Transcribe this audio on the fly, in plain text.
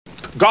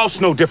Golf's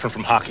no different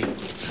from hockey.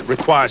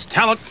 Requires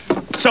talent,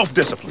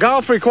 self-discipline.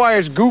 Golf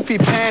requires goofy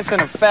pants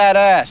and a fat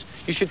ass.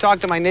 You should talk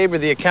to my neighbor,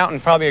 the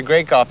accountant, probably a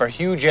great golfer,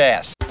 huge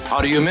ass.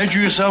 How do you measure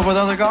yourself with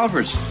other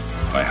golfers?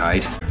 By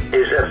height.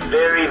 Is a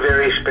very,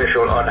 very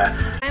special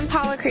honor. I'm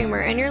Paula Creamer,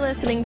 and you're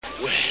listening.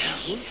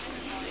 Well,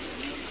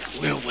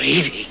 we're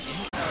waiting.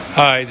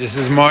 Hi, this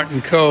is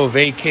Martin Kove,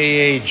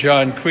 a.k.a.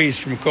 John Kreese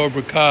from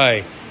Cobra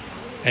Kai,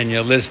 and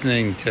you're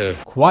listening to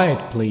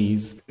Quiet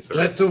Please.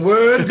 Let the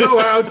word go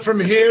out from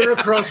here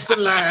across the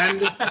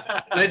land.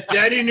 Let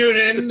Daddy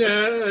Noonan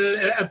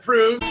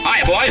approve.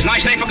 Hi, boys.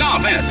 Nice day for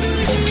golf, ain't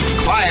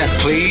it? Quiet,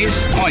 please.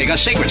 Oh, you got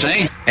secrets,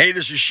 eh? Hey,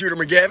 this is Shooter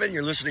McGavin.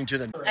 You're listening to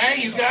the...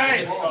 Hey, you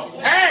guys.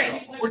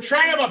 Hey, we're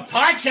trying to have a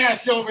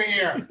podcast over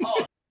here.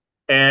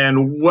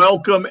 And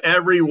welcome,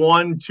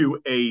 everyone,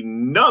 to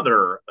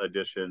another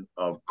edition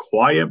of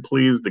Quiet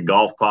Please, the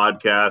Golf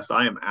Podcast.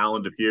 I am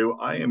Alan DePew.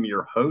 I am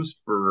your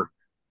host for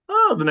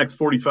the next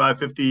 45,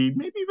 50,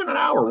 maybe even an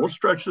hour. We'll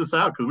stretch this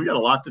out because we got a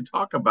lot to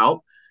talk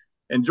about.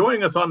 And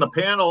joining us on the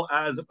panel,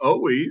 as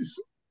always,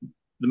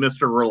 the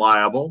Mr.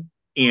 Reliable,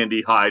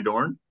 Andy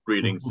Hydorn.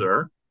 Greetings,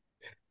 sir.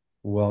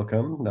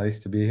 Welcome. Nice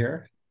to be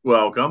here.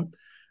 Welcome.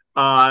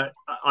 A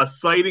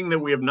sighting that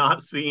we have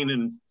not seen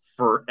in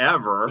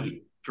forever.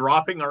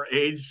 Dropping our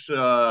age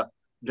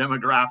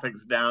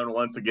demographics down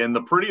once again.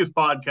 The prettiest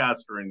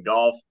podcaster in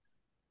golf,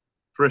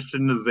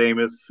 Christian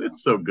Nazamus.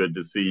 It's so good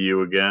to see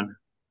you again.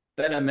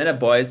 Been a minute,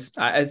 boys.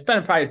 It's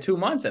been probably 2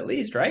 months at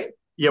least, right?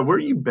 Yeah, where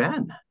you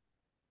been?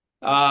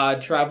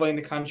 Traveling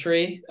the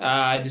country.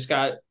 I just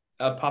got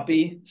a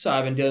puppy, so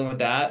I've been dealing with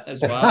that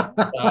as well.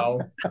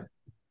 So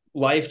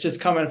life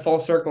just coming full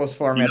circles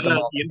for me.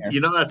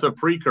 You know that's a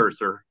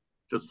precursor.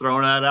 Just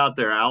throwing that out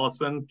there,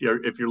 Allison,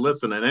 if you're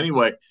listening.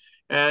 Anyway.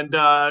 And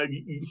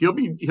he'll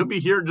be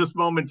here just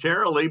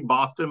momentarily.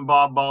 Boston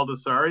Bob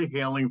Baldessari,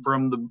 hailing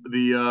from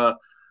the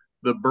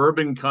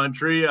bourbon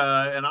country.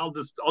 And I'll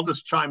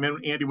just chime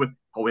in, Andy, with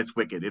it's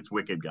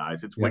wicked,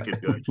 guys. It's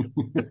wicked good.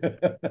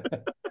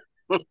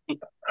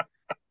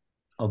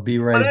 I'll be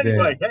right there.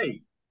 But anyway,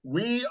 hey,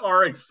 we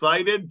are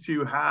excited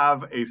to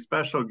have a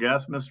special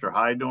guest, Mr.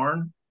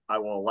 Hydorn. I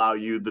will allow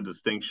you the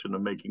distinction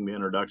of making the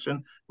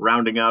introduction.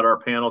 Rounding out our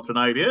panel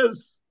tonight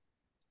is.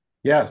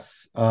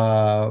 Yes,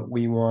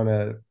 we want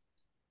to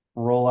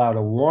roll out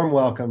a warm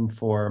welcome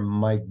for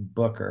Mike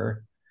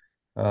Booker.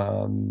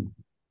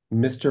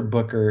 Mr.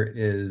 Booker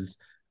is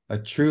a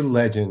true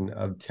legend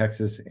of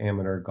Texas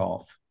amateur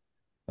golf.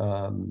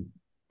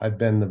 I've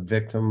been the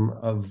victim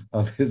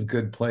of his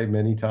good play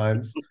many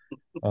times.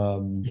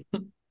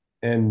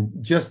 And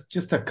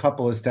just a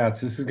couple of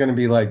stats. This is going to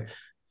be like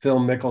Phil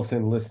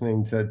Mickelson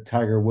listening to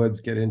Tiger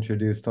Woods get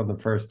introduced on the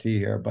first tee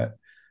here. But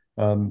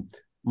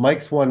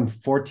Mike's won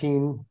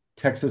 14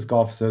 Texas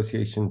Golf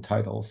Association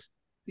titles.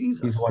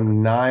 Jesus. He's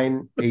won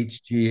 9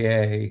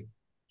 HGA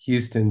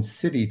Houston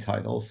City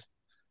titles.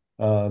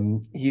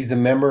 He's a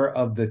member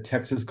of the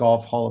Texas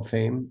Golf Hall of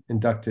Fame,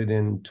 inducted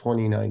in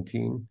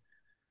 2019.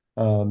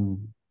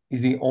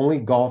 He's the only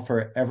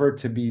golfer ever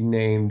to be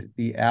named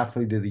the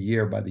Athlete of the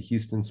Year by the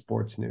Houston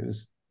Sports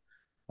News.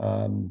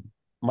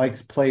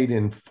 Mike's played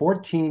in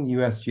 14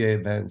 USGA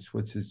events,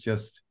 which is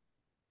just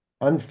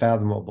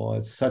unfathomable.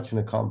 It's such an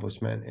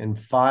accomplishment, and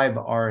 5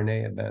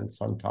 RNA events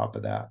on top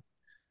of that.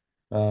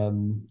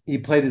 He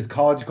played his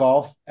college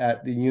golf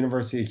at the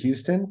University of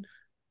Houston,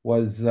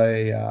 was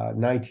a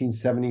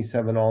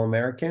 1977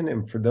 All-American.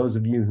 And for those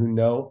of you who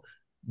know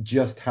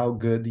just how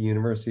good the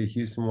University of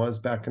Houston was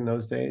back in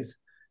those days,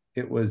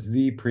 it was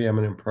the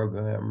preeminent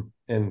program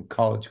in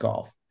college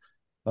golf.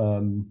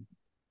 And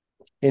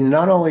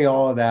not only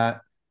all of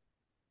that,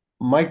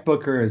 Mike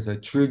Booker is a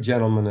true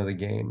gentleman of the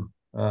game.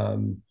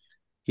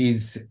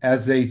 He's,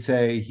 as they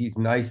say, he's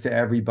nice to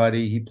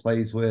everybody he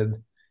plays with.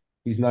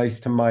 He's nice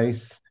to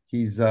mice.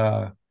 He's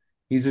a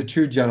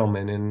true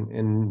gentleman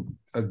and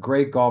a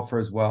great golfer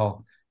as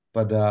well.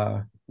 But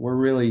we're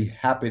really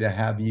happy to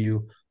have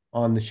you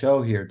on the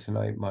show here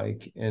tonight,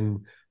 Mike.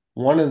 And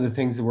one of the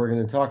things that we're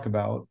going to talk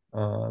about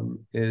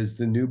is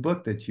the new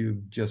book that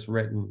you've just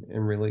written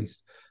and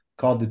released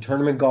called The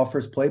Tournament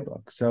Golfer's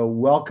Playbook. So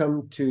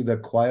welcome to the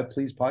Quiet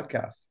Please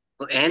podcast.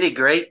 Well, Andy,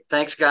 great.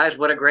 Thanks, guys.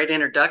 What a great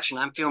introduction.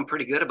 I'm feeling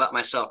pretty good about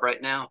myself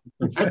right now.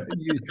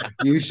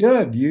 You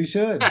should.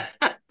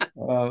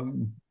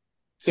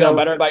 Feel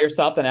better about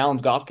yourself than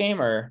Alan's golf game,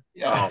 or?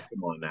 Oh,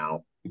 come on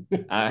now.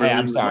 Hey,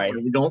 I'm sorry. Are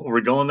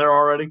we going there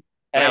already?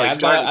 Hey,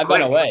 I've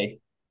been away.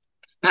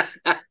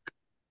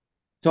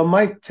 So,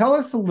 Mike, tell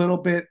us a little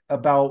bit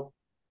about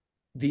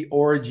the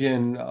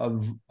origin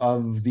of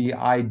the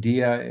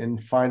idea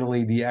and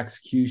finally the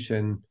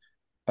execution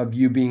of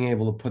you being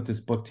able to put this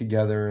book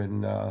together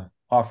and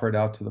offer it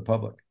out to the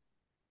public.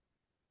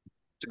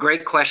 It's a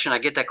great question. I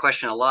get that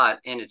question a lot,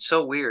 and it's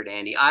so weird,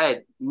 Andy. I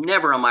had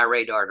never on my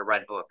radar to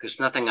write a book. It's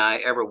nothing I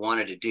ever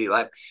wanted to do.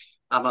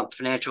 I'm a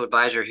financial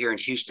advisor here in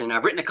Houston.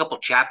 I've written a couple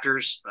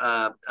chapters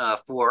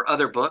for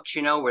other books,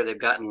 where they've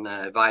gotten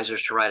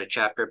advisors to write a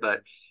chapter.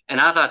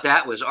 And I thought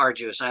that was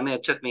arduous. I mean,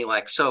 it took me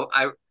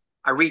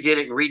I redid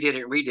it and redid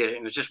it and redid it. And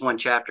it was just one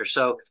chapter.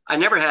 So I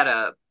never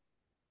had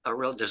a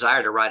real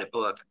desire to write a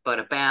book. But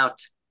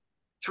about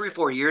 3 or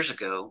 4 years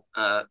ago,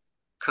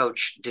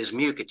 Coach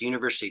Dismuke at the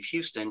University of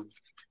Houston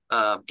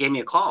gave me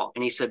a call,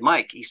 and he said,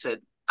 Mike, he said,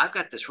 I've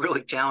got this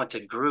really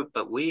talented group,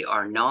 but we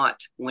are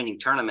not winning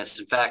tournaments.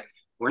 In fact,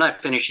 we're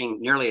not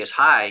finishing nearly as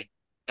high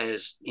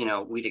as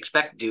we'd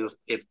expect to do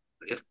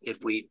if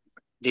we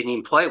didn't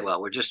even play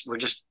well. We're just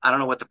I don't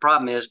know what the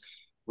problem is.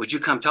 Would you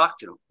come talk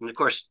to them? And of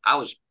course, I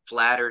was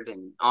flattered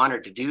and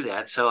honored to do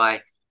that. So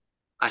I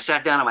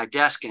sat down at my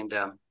desk and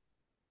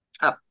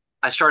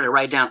I started to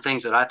write down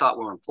things that I thought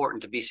were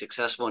important to be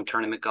successful in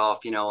tournament golf.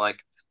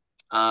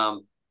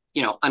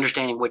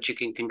 Understanding what you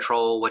can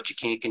control, what you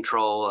can't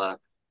control,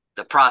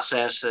 the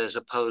process as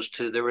opposed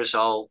to the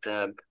result,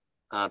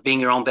 being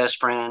your own best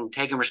friend,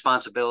 taking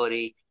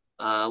responsibility,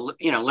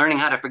 learning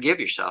how to forgive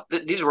yourself.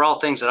 These were all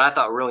things that I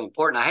thought were really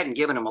important. I hadn't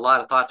given them a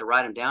lot of thought to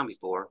write them down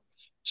before.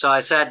 So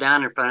I sat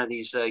down in front of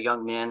these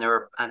young men. There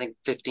were, I think,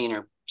 15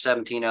 or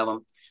 17 of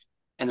them.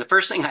 And the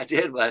first thing I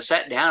did was I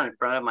sat down in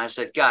front of them. I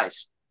said,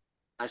 guys,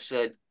 I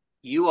said,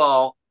 you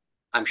all,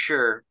 I'm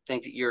sure,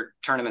 think that you're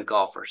tournament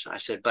golfers. I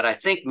said, but I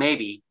think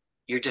maybe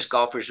you're just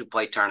golfers who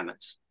play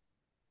tournaments.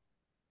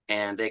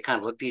 And they kind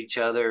of looked at each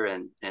other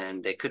and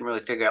they couldn't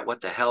really figure out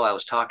what the hell I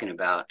was talking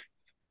about.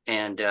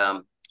 And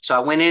so I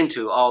went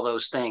into all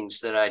those things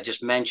that I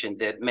just mentioned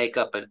that make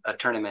up a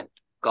tournament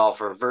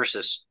golfer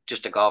versus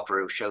just a golfer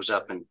who shows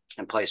up and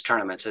plays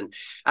tournaments. And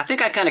I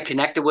think I kind of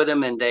connected with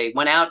them, and they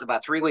went out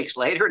about 3 weeks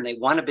later and they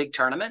won a big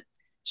tournament.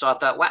 So I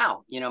thought,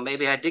 wow,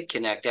 maybe I did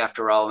connect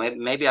after all.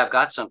 Maybe I've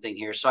got something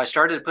here. So I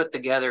started to put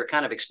together,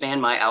 kind of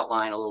expand my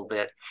outline a little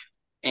bit.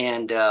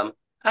 And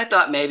I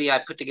thought maybe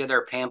I'd put together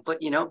a pamphlet,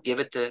 give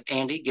it to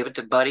Andy, give it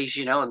to buddies,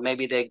 and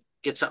maybe they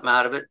get something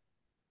out of it.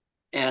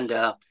 And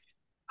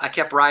I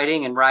kept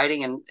writing,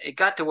 and it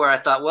got to where I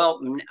thought,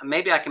 well,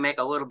 maybe I can make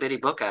a little bitty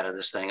book out of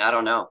this thing. I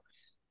don't know.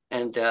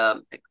 And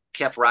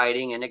kept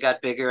writing, and it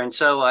got bigger. And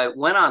so I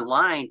went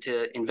online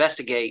to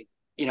investigate,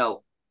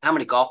 how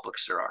many golf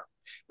books there are.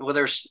 Well,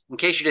 in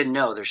case you didn't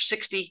know, there's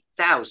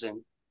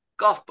 60,000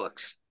 golf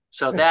books.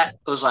 So that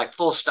was like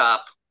full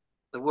stop.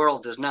 The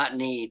world does not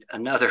need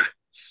another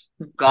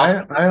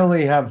golf. I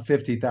only have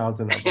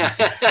 50,000 of them.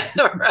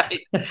 Right.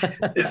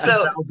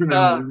 So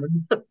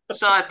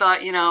I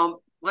thought,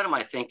 what am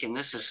I thinking?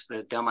 This is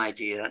a dumb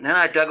idea. And then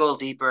I dug a little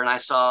deeper, and I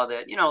saw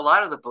that, a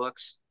lot of the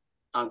books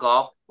on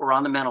golf were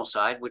on the mental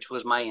side, which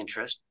was my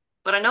interest.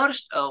 But I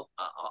noticed of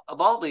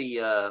all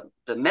the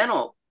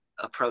mental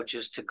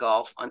approaches to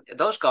golf,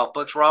 those golf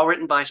books were all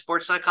written by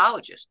sports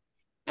psychologists.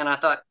 And I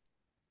thought,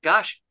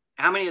 gosh,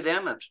 how many of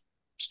them have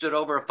stood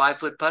over a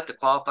 5-foot putt to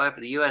qualify for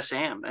the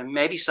USAM? And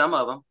maybe some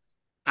of them.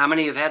 How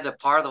many have had to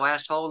par the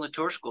last hole in the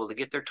tour school to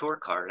get their tour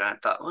card? And I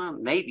thought, well,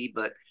 maybe,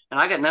 and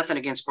I got nothing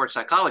against sports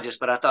psychologists,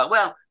 but I thought,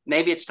 well,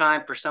 maybe it's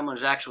time for someone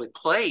who's actually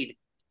played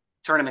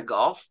tournament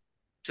golf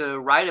to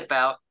write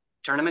about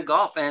tournament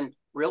golf. And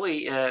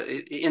really,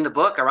 in the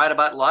book, I write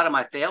about a lot of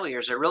my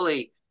failures.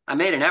 I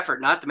made an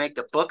effort not to make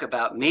the book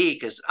about me,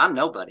 because I'm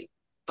nobody,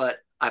 but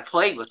I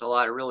played with a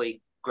lot of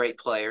really great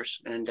players.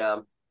 And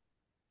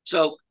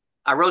so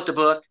I wrote the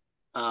book,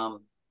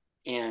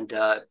 and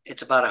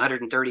it's about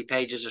 130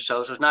 pages or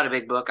so. So it's not a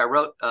big book. I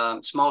wrote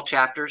small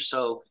chapters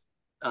so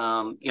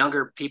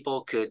younger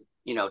people could,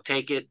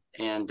 take it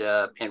and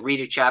read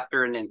a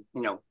chapter and then,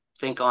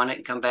 think on it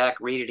and come back,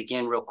 read it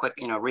again real quick,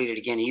 read it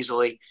again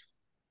easily.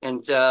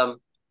 And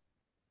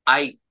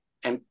I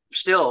am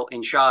still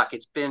in shock.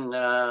 It's been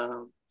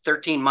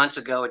 13 months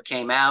ago it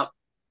came out.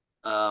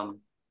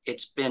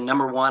 It's been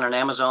 #1 on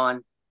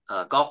Amazon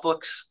golf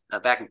books.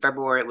 Back in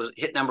February, it was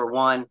hit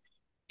 #1.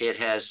 It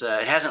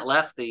hasn't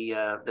left the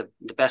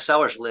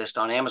bestsellers list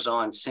on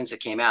Amazon since it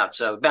came out.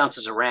 So it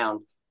bounces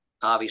around.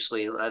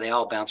 Obviously, they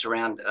all bounce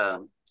around.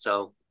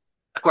 So,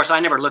 of course, I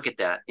never look at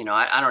that.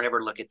 I don't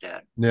ever look at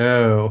that.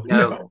 No.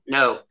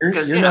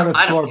 You're not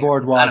a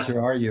scoreboard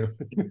watcher, are you?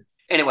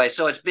 Anyway,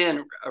 so it's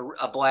been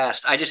a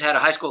blast. I just had a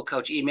high school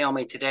coach email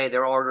me today.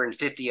 They're ordering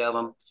 50 of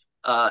them.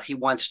 He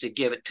wants to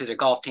give it to the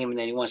golf team, and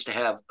then he wants to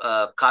have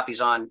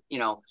copies on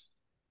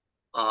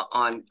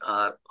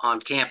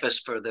campus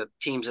for the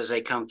teams as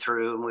they come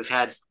through. And we've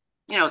had,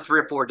 3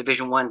 or 4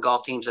 Division I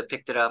golf teams that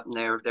picked it up, and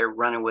they're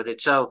running with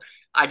it. So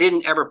I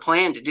didn't ever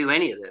plan to do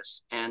any of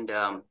this. And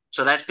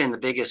so that's been the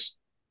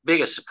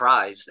biggest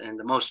surprise and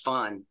the most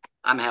fun.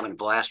 I'm having a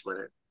blast with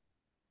it.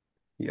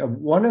 Yeah,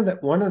 one of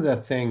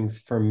the things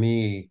for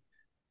me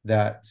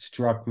that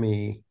struck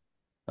me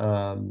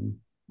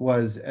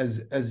was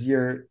as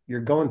you're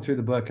going through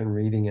the book and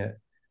reading it,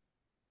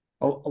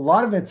 a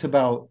lot of it's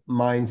about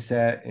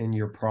mindset and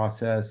your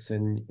process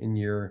and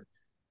your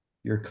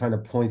kind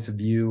of points of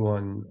view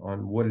on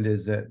what it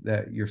is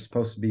that you're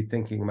supposed to be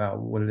thinking about,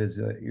 what it is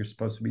that you're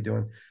supposed to be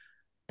doing.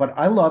 But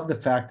I love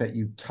the fact that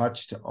you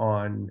touched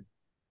on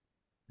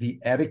the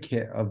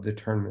etiquette of the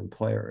tournament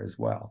player as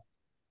well.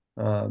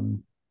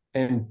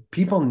 And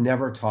people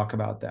never talk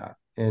about that.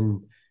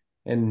 And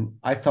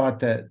I thought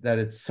that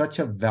it's such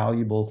a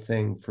valuable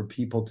thing for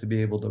people to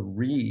be able to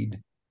read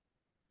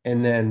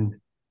and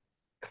then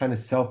kind of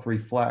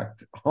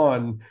self-reflect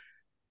on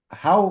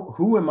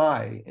who am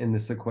I in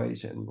this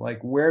equation? Like,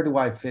 where do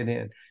I fit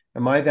in?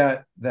 Am I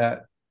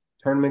that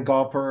tournament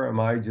golfer? Am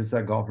I just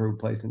that golfer who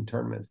plays in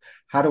tournaments?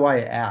 How do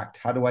I act?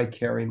 How do I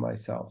carry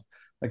myself?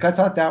 Like, I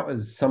thought that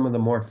was some of the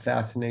more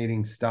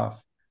fascinating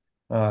stuff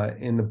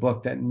in the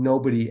book that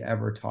nobody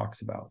ever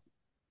talks about.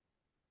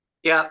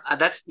 Yeah,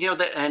 that's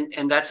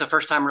and that's the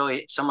first time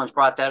really someone's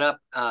brought that up,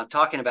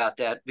 talking about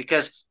that,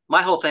 because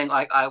my whole thing,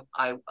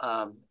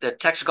 the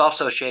Texas Golf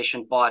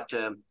Association bought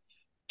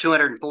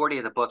 240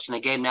 of the books, and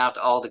they gave them out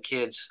to all the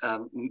kids,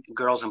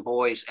 girls and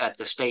boys at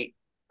the state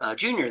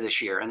junior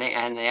this year, and they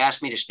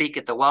asked me to speak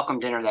at the welcome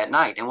dinner that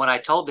night. And what I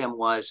told them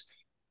was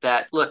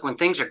that, look, when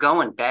things are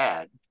going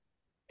bad,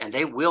 and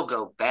they will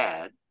go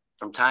bad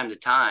from time to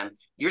time,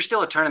 you're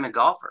still a tournament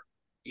golfer.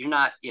 You're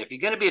not, if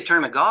you're going to be a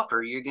tournament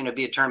golfer, you're going to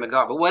be a tournament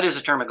golfer. But what is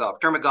a tournament golfer?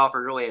 Tournament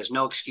golfer really has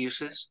no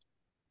excuses.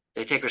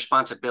 They take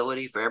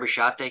responsibility for every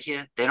shot they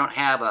hit. They don't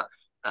have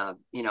they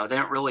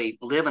don't really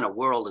live in a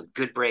world of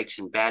good breaks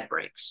and bad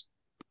breaks.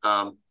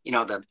 The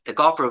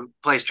golfer who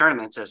plays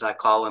tournaments, as I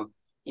call them,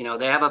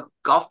 they have a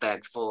golf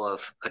bag full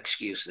of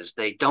excuses.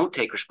 They don't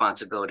take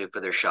responsibility for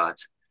their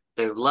shots.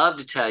 They would love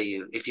to tell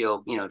you if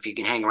you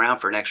can hang around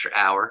for an extra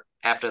hour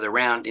after the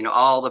round,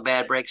 all the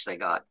bad breaks they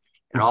got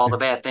and all the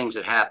bad things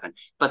that happen.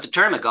 But the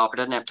tournament golfer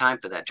doesn't have time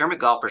for that.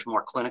 Tournament golfer is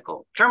more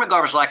clinical. Tournament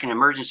golfer is like an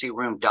emergency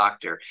room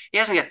doctor. He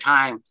hasn't got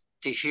time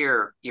to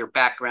hear your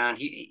background.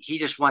 He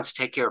just wants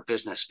to take care of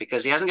business,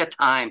 because he hasn't got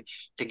time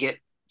to get,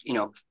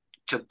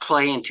 to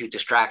play into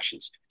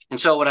distractions. And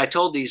so what I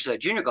told these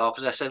junior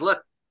golfers, I said,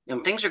 look,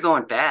 when things are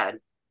going bad,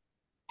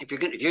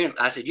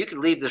 I said, you could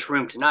leave this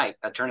room tonight,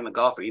 a tournament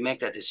golfer. You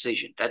make that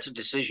decision. That's a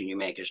decision you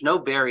make. There's no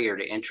barrier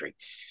to entry.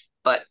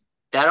 But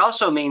that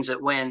also means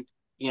that when,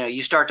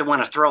 you start to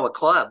want to throw a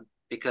club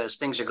because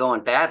things are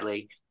going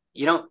badly,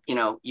 you don't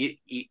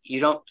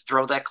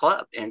throw that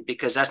club, and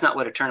because that's not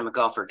what a tournament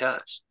golfer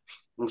does.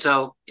 And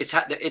so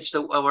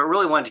what I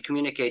really wanted to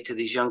communicate to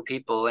these young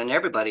people and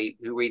everybody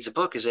who reads the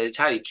book is that it's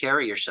how you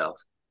carry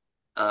yourself.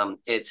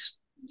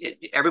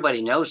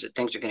 Everybody knows that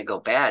things are going to go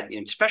bad,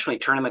 and especially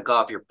in tournament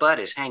golf. Your butt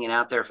is hanging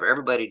out there for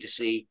everybody to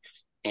see,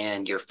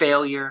 and your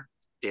failure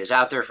is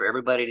out there for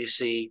everybody to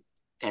see.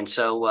 And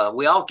so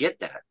we all get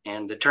that.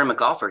 And the tournament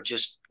golfer,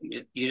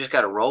 you just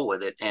got to roll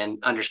with it and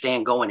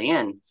understand going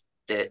in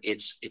that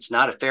it's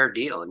not a fair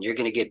deal, and you're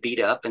going to get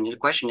beat up. And the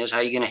question is, how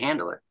are you going to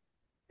handle it?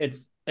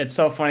 It's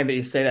so funny that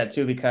you say that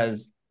too,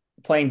 because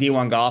playing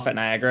D1 golf at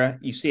Niagara,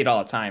 you see it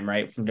all the time,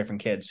 right? From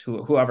different kids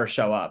whoever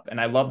show up.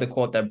 And I love the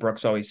quote that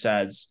Brooks always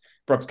says,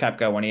 Brooks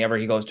Koepka, whenever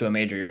he goes to a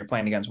major, you're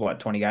playing against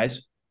 20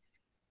 guys?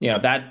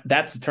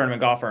 That's a tournament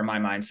golfer in my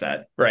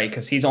mindset, right?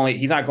 Because he's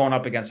not going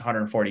up against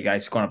 140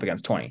 guys, he's going up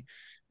against 20,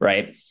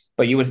 right?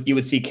 But you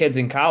would see kids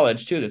in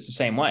college too that's the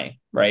same way,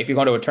 right? If you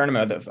go to a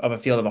tournament of a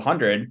field of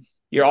 100,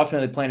 you're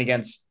ultimately playing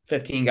against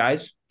 15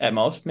 guys at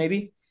most,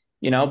 maybe,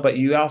 but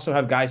you also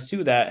have guys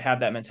too that have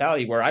that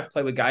mentality where I've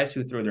played with guys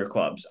who threw their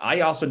clubs.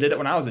 I also did it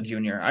when I was a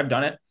junior. I've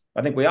done it.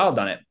 I think we all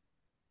done it.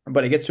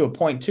 But it gets to a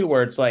point too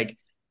where it's like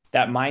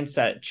that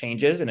mindset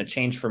changes, and it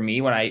changed for me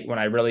when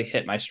I really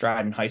hit my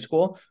stride in high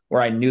school,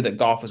 where I knew that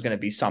golf was going to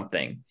be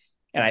something.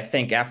 And I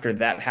think after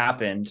that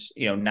happened,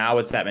 now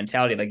it's that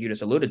mentality like you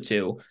just alluded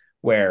to,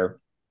 where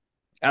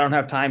I don't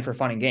have time for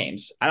fun and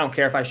games. I don't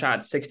care if I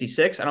shot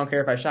 66. I don't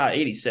care if I shot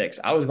 86.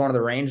 I was going to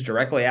the range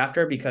directly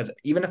after, because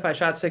even if I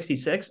shot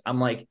 66, I'm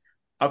like,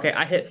 okay,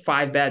 I hit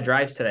 5 bad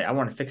drives today. I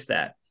want to fix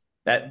that.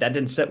 That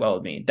didn't sit well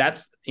with me.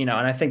 That's, and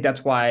I think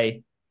that's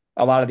why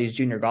a lot of these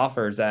junior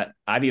golfers that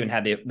I've even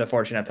had the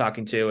fortune of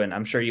talking to, and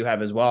I'm sure you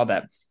have as well,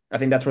 that I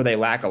think that's where they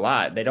lack a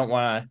lot. They don't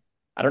want to,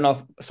 I don't know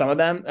if some of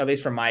them, at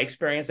least from my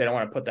experience, they don't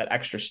want to put that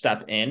extra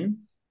step in.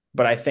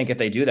 But I think if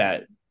they do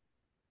that,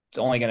 it's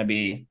only going to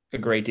be a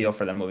great deal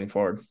for them moving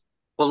forward.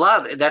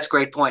 Well, that's a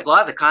great point. A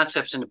lot of the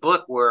concepts in the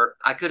book were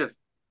I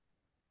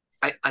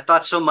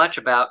thought so much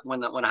about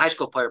when a high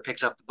school player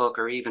picks up the book,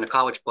 or even a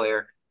college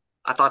player,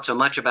 I thought so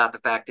much about the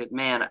fact that,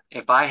 man,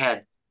 if I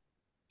had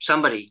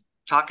somebody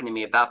talking to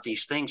me about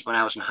these things when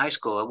I was in high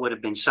school, it would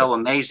have been so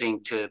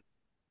amazing it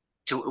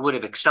would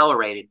have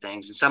accelerated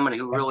things. And someone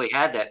who really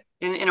had that,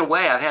 in a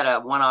way, I've had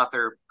one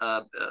author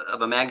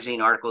of a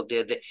magazine article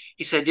did that.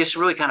 He said, this is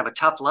really kind of a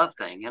tough love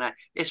thing. And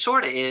it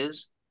sort of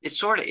is. It's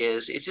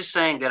just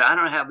saying that I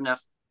don't have enough.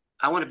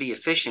 I want to be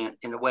efficient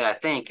in the way I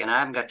think, and I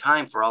haven't got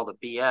time for all the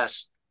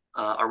BS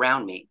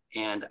around me.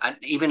 And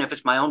even if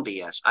it's my own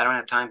BS, I don't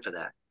have time for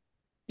that.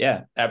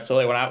 Yeah,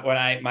 absolutely.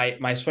 When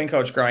my swing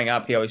coach growing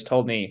up, he always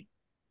told me,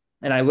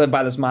 and I live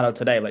by this motto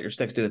today, let your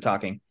sticks do the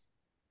talking.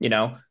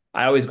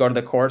 I always go to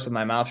the course with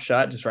my mouth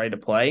shut, just ready to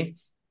play.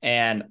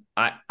 And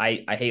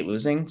I hate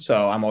losing. So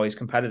I'm always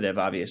competitive,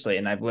 obviously.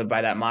 And I've lived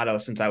by that motto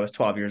since I was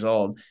 12 years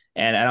old.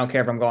 And I don't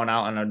care if I'm going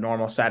out on a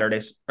normal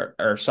Saturday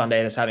or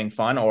Sunday that's having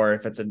fun, or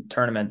if it's a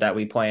tournament that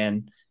we play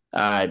in,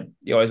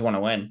 you always want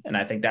to win. And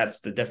I think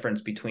that's the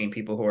difference between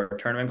people who are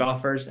tournament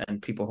golfers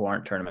and people who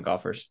aren't tournament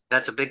golfers.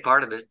 That's a big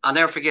part of it. I'll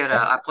never forget.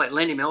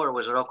 Lindy Miller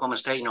was at Oklahoma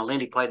State.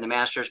 Lindy played in the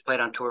Masters, played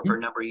on tour for a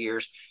number of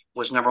years,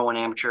 was #1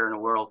 amateur in the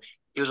world.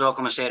 He was at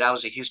Oklahoma State. I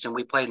was at Houston.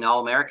 We played in the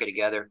All-America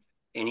together.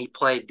 and he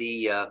played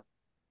the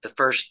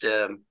first.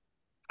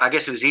 I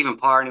guess it was even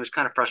par, and he was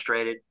kind of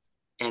frustrated,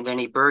 and then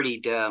he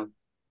birdied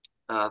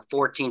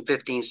 14,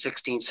 15,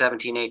 16,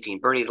 17,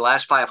 18. Birdied the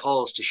last 5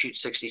 holes to shoot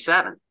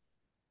 67.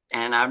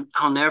 And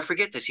I'll never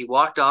forget this. He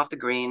walked off the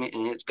green,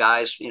 and his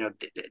guys,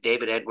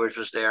 David Edwards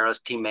was there, his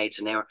teammates,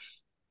 and they were,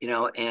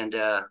 and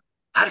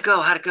how'd it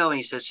go? And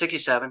he said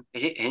 67.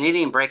 And he didn't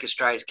even break his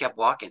stride. He kept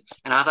walking.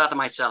 And I thought to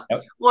myself,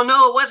 well,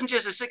 no, it wasn't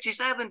just a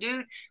 67,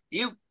 dude.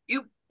 You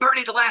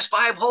birdied the last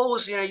 5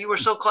 holes. You were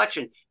so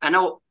clutching. I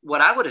know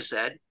what I would have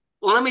said.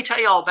 Well, let me tell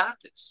you all about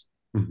this.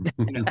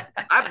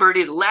 I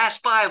birdied the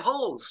last 5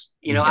 holes.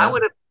 I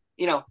would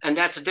have, and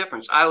that's the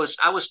difference. I was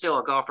still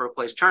a golfer who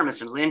plays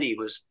tournaments, and Lindy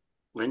was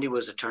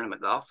a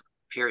tournament golfer,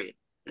 period.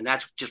 And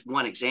that's just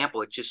one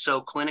example. It's just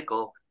so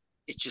clinical.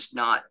 It's just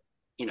not,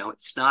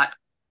 it's not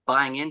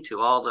buying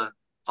into all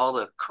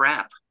the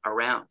crap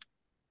around.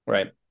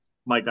 Right.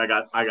 Mike,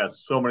 I got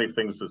so many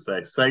things to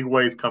say.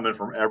 Segues coming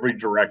from every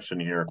direction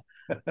here.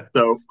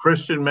 So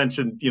Christian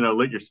mentioned,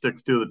 let your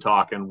sticks do the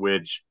talking,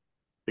 which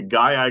the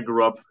guy I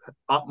grew up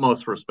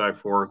utmost respect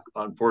for,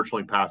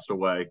 unfortunately passed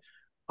away,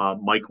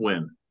 Mike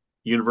Wynn,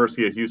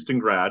 University of Houston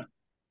grad,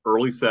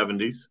 early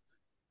 70s,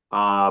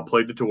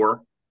 played the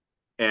tour,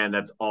 and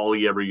that's all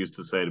he ever used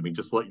to say to me.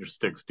 Just let your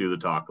sticks do the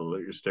talking.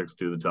 Let your sticks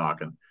do the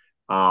talking.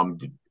 I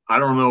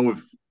don't know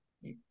if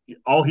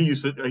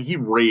he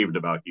raved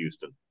about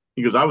Houston.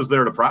 He goes, I was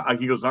there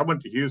he goes, I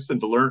went to Houston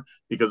to learn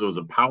because it was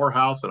a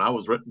powerhouse, and I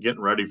was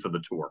getting ready for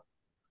the tour.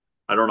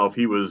 I don't know if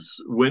he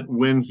was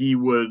when he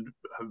would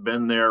have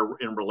been there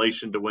in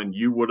relation to when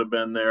you would have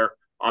been there.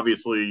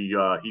 Obviously,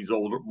 he's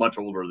much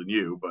older than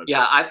you. But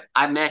yeah,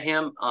 I met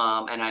him,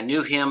 and I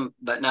knew him,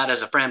 but not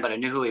as a friend. But I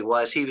knew who he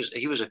was. He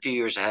was a few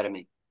years ahead of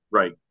me.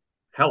 Right,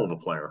 hell of a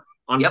player.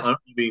 Yep. I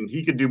mean,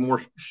 he could do more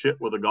shit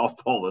with a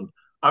golf ball than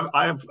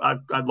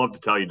I'd love to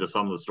tell you just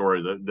some of the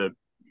stories that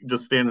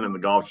just standing in the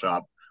golf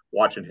shop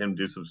watching him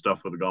do some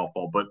stuff with a golf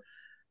ball, but.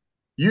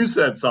 You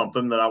said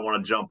something that I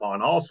want to jump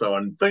on also.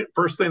 And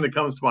first thing that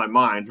comes to my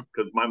mind,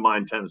 because my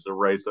mind tends to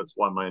race, that's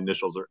why my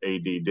initials are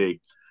ADD.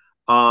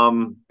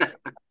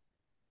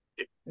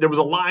 There was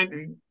a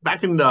line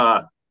back in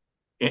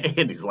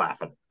Andy's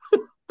laughing.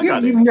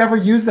 You've never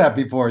used that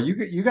before.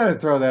 You got to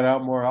throw that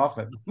out more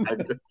often.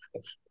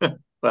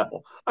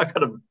 Well, I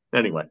got to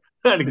anyway.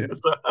 Anyways,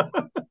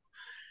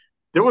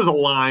 there was a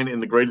line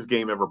in The Greatest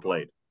Game Ever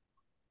Played.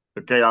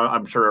 Okay,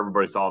 I'm sure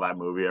everybody saw that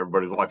movie.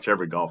 Everybody's watched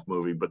every golf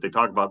movie, but they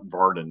talk about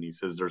Varden. He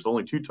says there's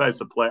only 2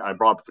 types of play. I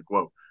brought up the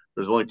quote.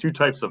 There's only 2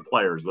 types of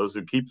players: those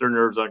who keep their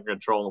nerves under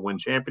control and win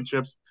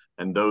championships,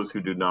 and those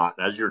who do not.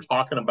 And as you're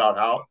talking about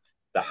how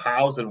the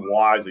hows and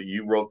whys that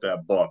you wrote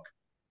that book,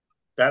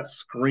 that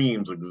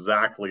screams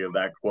exactly of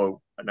that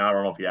quote. Now I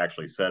don't know if he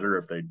actually said it or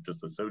if they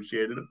just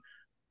associated it,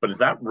 but is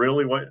that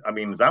really what? I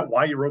mean, is that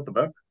why you wrote the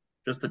book?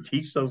 Just to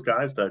teach those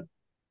guys to?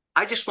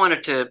 I just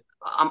wanted to,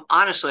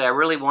 honestly, I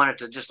really wanted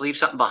to just leave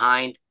something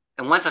behind.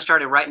 And once I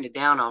started writing it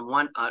down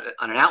on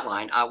an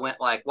outline, I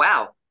went like,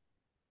 wow,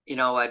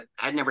 I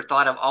had never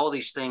thought of all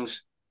these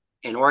things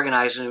and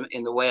organizing them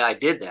in the way I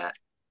did that.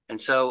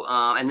 And so,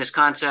 and this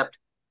concept,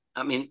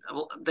 I mean,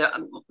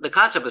 the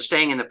concept of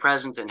staying in the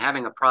present and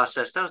having a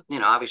process,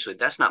 obviously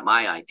that's not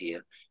my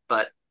idea,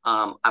 but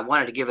I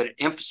wanted to give it an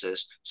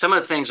emphasis. Some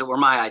of the things that were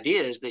my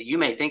ideas that you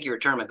may think you're a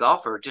tournament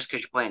golfer just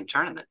because you're playing a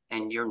tournament,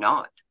 and you're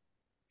not.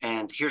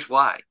 And here's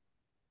why.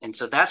 And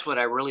so that's what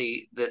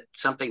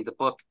something the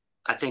book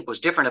I think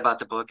was different about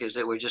the book is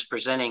that we're just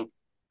presenting,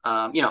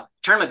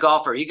 tournament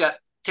golfer, you got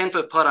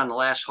 10-foot putt on the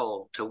last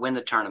hole to win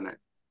the tournament.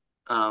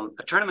 A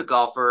tournament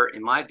golfer,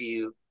 in my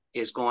view,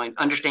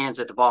 understands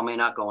that the ball may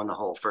not go in the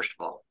hole, first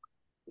of all.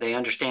 They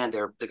understand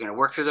they're going to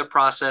work through their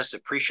process, their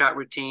pre-shot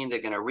routine.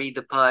 They're going to read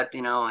the putt,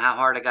 how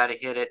hard I got to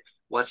hit it,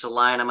 what's the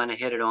line I'm going to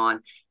hit it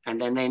on.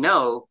 And then they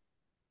know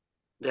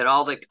that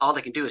all they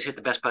can do is hit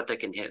the best putt they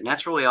can hit. And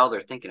that's really all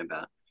they're thinking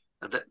about.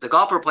 The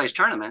golfer who plays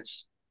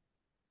tournaments,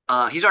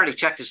 he's already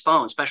checked his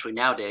phone, especially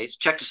nowadays.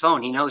 Checked his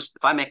phone. He knows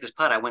if I make this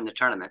putt, I win the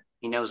tournament.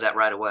 He knows that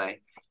right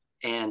away.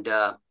 And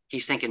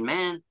he's thinking,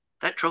 man,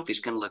 that trophy's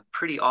going to look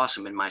pretty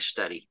awesome in my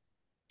study.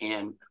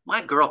 And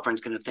my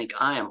girlfriend's going to think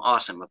I am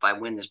awesome if I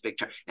win this big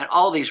tournament. And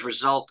all these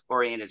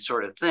result-oriented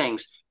sort of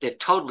things that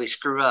totally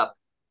screw up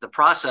the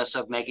process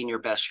of making your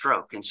best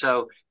stroke. And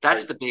so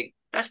that's the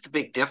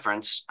big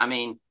difference. I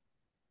mean,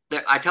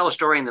 I tell a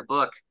story in the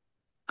book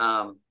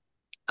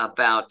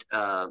about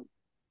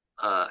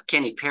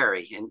Kenny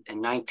Perry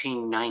in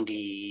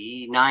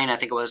 1999, I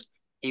think it was.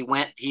 He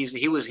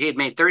had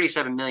made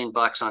 $37 million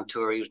on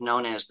tour. He was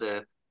known as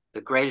the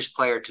greatest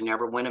player to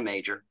never win a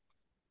major.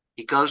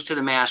 He goes to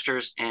the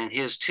Masters, and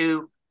his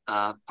 2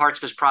 parts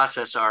of his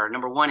process are: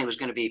 number 1, he was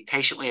going to be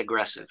patiently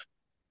aggressive,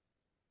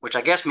 which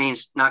I guess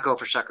means not go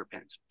for sucker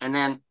pins. And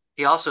then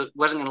he also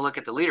wasn't going to look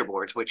at the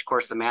leaderboards, which of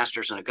course the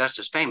Masters and Augusta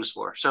is famous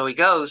for. So he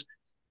goes.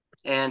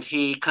 And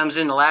he comes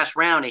in the last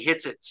round. He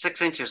hits it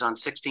 6 inches on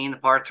 16, the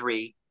par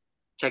 3,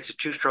 takes a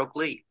 2-stroke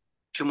lead.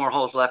 2 more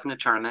holes left in the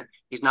tournament.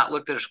 He's not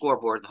looked at a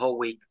scoreboard the whole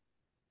week.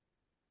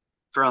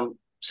 From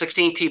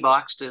 16 tee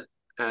box to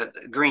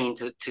green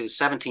to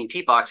 17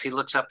 tee box. He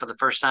looks up for the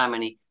first time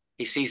and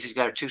he sees he's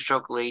got a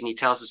 2-stroke lead, and he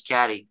tells his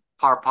caddy,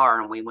 par,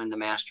 and we win the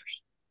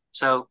Masters.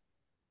 So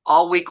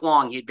all week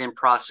long, he'd been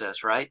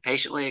processed, right?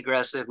 Patiently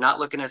aggressive, not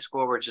looking at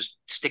scoreboard, just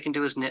sticking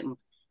to his knitting.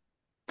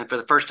 And for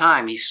the first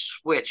time, he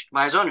switched.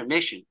 By his own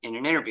admission in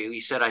an interview, he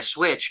said, I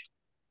switched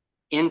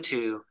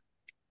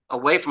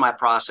away from my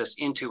process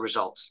into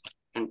results.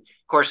 And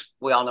of course,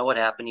 we all know what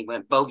happened. He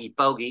went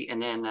bogey,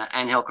 and then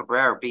Angel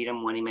Cabrera beat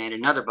him when he made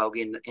another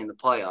bogey in the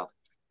playoff.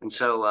 And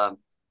so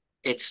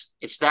it's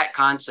that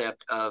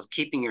concept of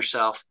keeping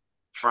yourself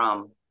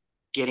from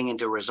getting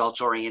into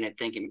results-oriented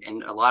thinking,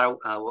 and a lot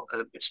of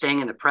staying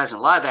in the present.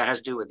 A lot of that has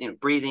to do with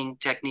breathing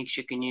techniques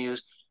you can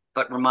use,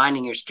 but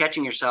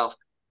catching yourself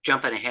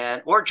jumping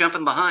ahead or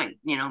jumping behind.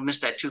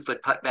 Missed that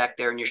 2-foot putt back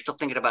there, and you're still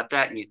thinking about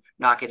that, and you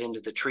knock it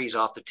into the trees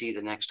off the tee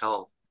the next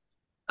hole.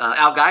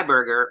 Al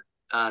Geiberger,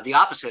 the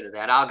opposite of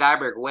that. Al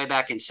Geiberger, way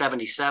back in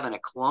 '77 at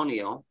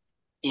Colonial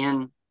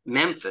in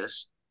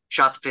Memphis,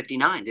 shot the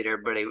 59.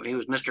 He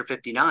was Mr.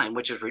 59,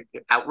 which is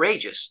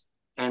outrageous.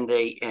 And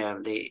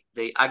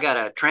I got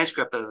a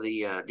transcript of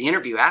the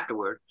interview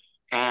afterward,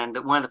 and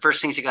one of the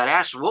first things he got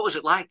asked was, "What was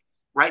it like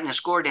writing the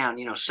score down?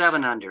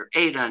 7 under,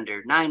 8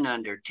 under, 9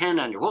 under, 10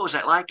 under. What was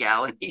that like,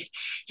 Al?" And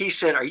he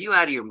said, "Are you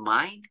out of your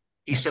mind?"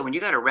 He said, "When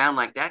you got a round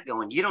like that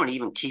going, you don't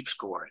even keep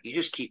score. You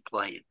just keep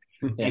playing."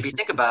 And if you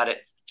think about it,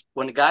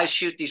 when the guys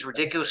shoot these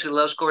ridiculously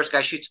low scores,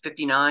 guy shoots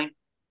 59,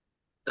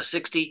 a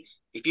 60.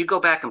 If you go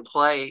back and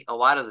play a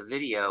lot of the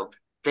video,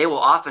 they will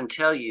often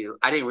tell you,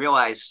 I didn't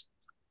realize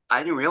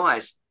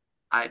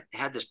I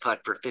had this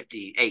putt for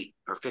 58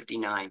 or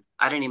 59.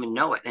 I didn't even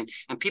know it.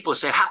 And people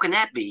say, how can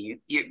that be?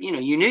 You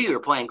knew you were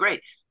playing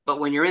great. But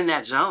when you're in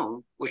that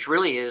zone, which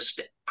really is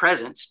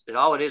presence, that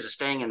all it is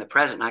staying in the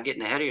present, not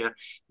getting ahead of you,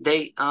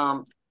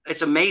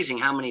 it's amazing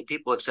how many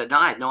people have said, no,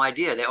 I had no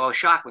idea. They were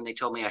shocked when they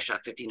told me I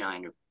shot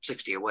 59 or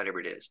 60 or whatever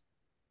it is.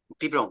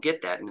 People don't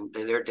get that, and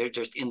they're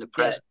just in the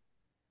present.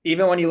 Yeah.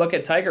 Even when you look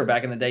at Tiger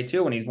back in the day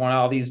too, when he's won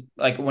all these,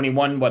 like when he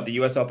won the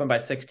U.S. Open by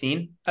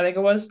 16, I think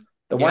it was.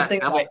 One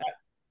thing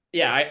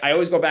I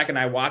always go back and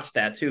I watch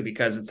that too,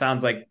 because it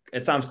sounds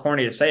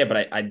corny to say it,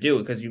 but I do,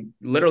 because you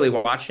literally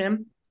watch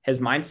him, his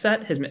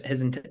mindset,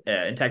 his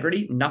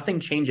integrity, nothing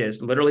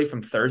changes literally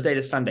from Thursday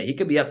to Sunday. He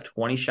could be up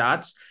 20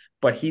 shots,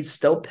 but he's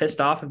still pissed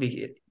off if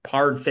he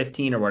parred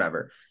 15 or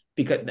whatever,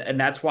 and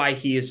that's why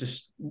he is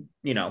just,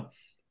 I'm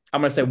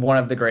going to say one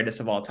of the greatest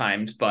of all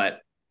times, but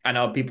I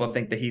know people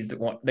think that he's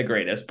the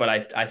greatest, but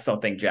I still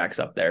think Jack's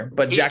up there.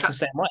 But Jack's the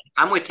same way.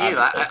 I'm with you.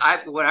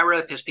 What I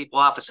really piss people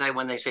off is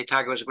when they say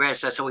Tiger was the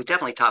greatest, so he's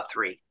definitely top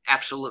 3,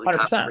 absolutely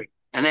 100%. top 3.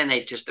 And then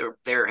they just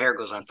their hair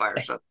goes on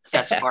fire. So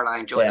that's the part I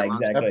enjoy. Yeah,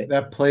 exactly.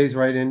 That plays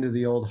right into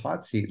the old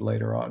hot seat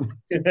later on.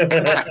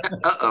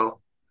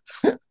 Uh-oh.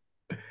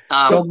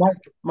 So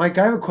Mike,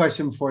 I have a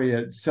question for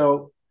you.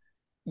 So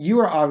you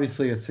are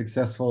obviously a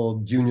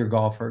successful junior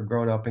golfer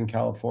growing up in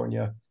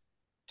California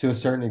to a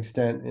certain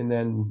extent, and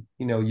then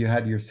you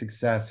had your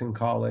success in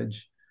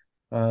college.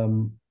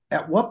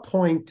 At what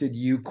point did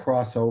you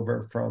cross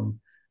over from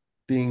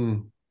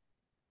being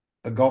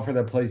a golfer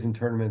that plays in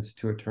tournaments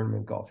to a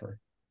tournament golfer?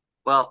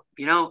 Well,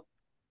 the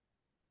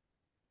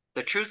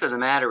truth of the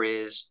matter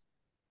is,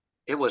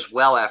 it was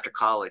well after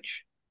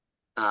college.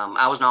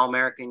 I was an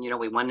All-American.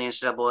 We won the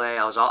NCAA.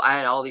 I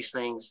had all these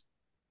things.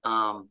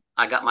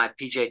 I got my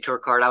PGA Tour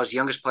card. I was the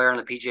youngest player on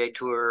the PGA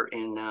Tour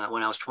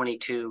when I was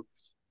 22.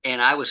 And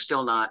I was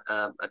still not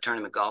a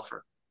tournament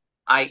golfer.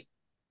 I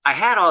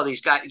had all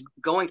these guys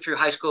going through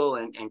high school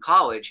and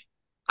college.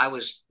 I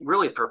was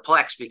really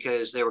perplexed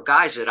because there were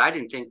guys that I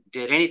didn't think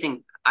did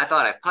anything. I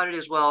thought I putted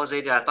as well as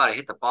they did. I thought I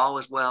hit the ball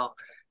as well.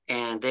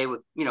 And they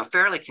would,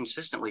 fairly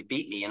consistently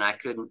beat me. And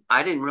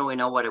I didn't really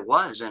know what it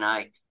was. And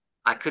I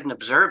couldn't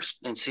observe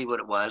and see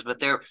what it was. But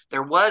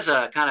there was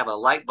a kind of a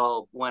light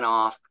bulb went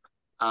off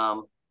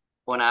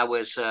when I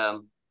was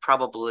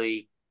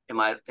probably in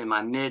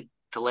my mid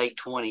to late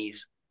 20s.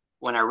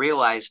 When I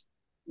realized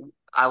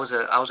I was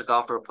a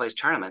golfer who plays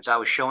tournaments. I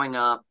was showing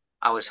up.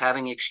 I was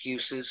having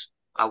excuses.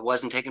 I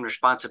wasn't taking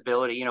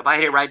responsibility. If I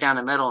hit it right down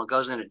the middle and it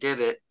goes in a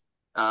divot,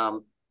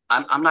 I'm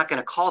not going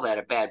to call that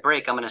a bad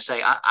break. I'm going to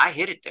say I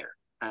hit it there.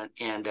 I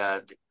don't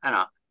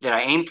know. Did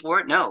I aim for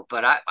it? No,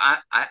 but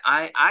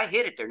I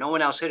hit it there. No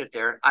one else hit it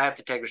there. I have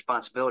to take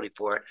responsibility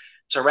for it.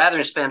 So rather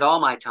than spend all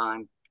my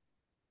time,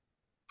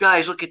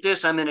 guys, look at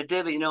this. I'm in a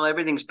divot.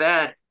 Everything's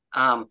bad.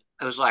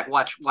 It was like,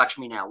 watch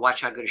me now.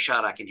 Watch how good a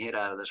shot I can hit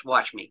out of this.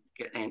 Watch me,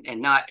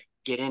 and not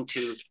get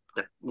into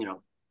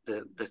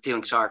the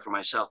feeling sorry for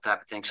myself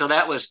type of thing. So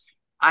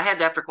I had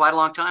that for quite a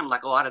long time.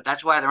 Like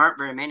that's why there aren't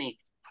very many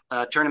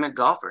tournament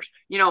golfers.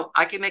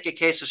 I could make a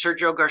case of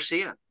Sergio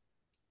Garcia,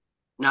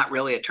 not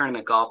really a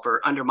tournament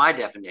golfer under my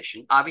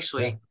definition.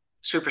 Obviously,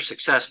 super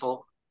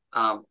successful.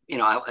 And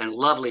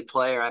lovely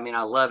player. I mean,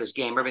 I love his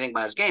game, everything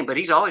about his game. But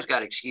he's always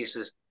got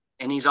excuses,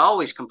 and he's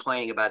always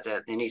complaining about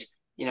that. And he's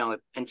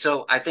and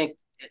so I think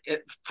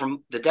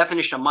from the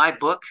definition of my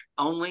book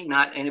only,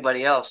 not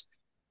anybody else,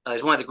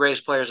 he's one of the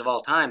greatest players of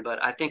all time.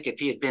 But I think if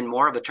he had been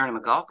more of a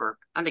tournament golfer,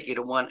 I think he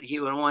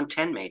would have won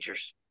 10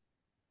 majors.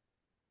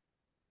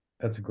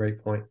 That's a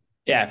great point.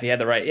 Yeah, if he had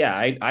the right,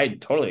 I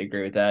totally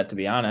agree with that. To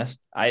be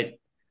honest,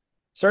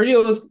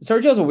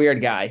 Sergio's a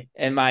weird guy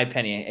in my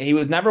opinion. He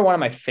was never one of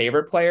my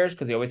favorite players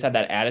because he always had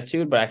that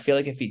attitude. But I feel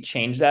like if he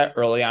changed that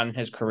early on in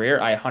his career,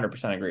 I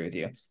 100% agree with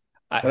you.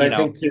 But I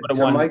think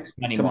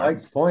to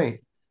Mike's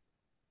point,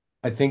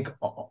 I think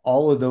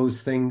all of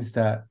those things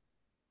that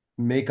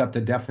make up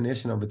the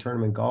definition of a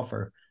tournament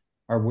golfer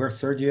are where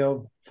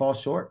Sergio falls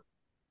short,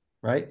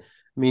 right?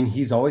 I mean,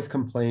 he's always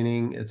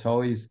complaining. It's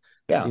always,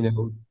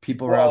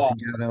 people are out to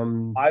get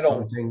him.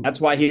 That's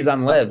why he's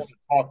on live.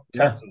 Talk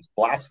Texas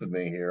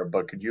blasphemy here,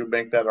 but could you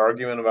make that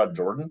argument about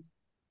Jordan?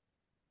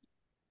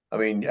 I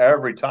mean,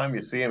 every time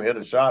you see him hit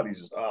a shot, he's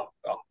just, oh.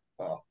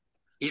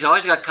 He's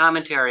always got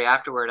commentary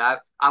afterward. I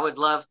would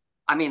love,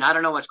 I mean, I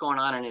don't know what's going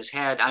on in his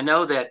head. I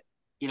know that,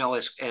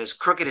 as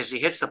crooked as he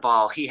hits the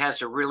ball, he has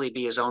to really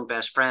be his own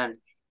best friend.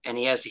 And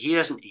he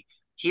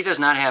does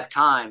not have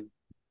time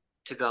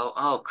to go,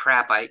 oh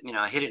crap, I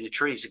hit it in the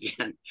trees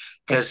again,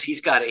 because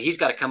he's got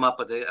to come up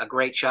with a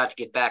great shot to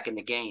get back in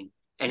the game.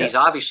 And he's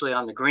obviously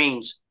on the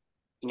greens.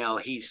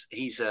 He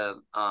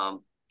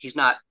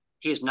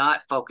is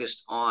not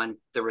focused on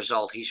the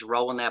result. He's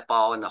rolling that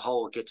ball in the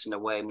hole. It gets in the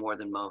way more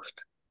than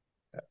most.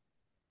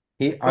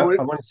 I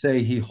want to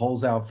say he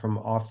holes out from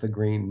off the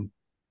green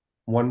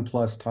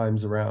 1+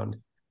 times around.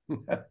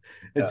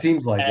 It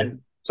seems like it.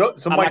 So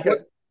Mike,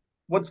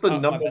 what's the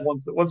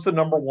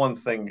number one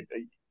thing?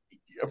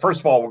 First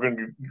of all, we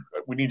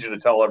need you to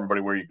tell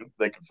everybody where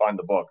they can find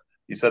the book.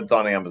 You said it's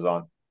on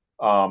Amazon,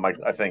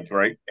 I think,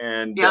 right?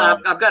 And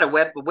I've got a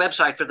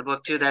website for the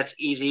book too. That's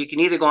easy. You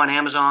can either go on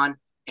Amazon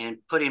and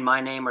put in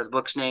my name or the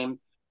book's name.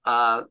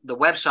 The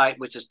website,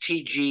 which is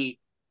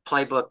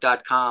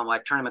tgplaybook.com,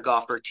 like tournament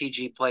golfer,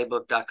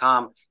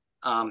 tgplaybook.com,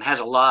 has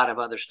a lot of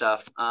other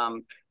stuff.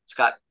 It's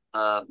got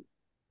a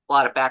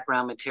lot of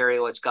background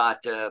material. It's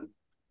got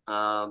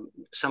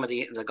some of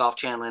the Golf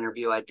Channel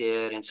interview I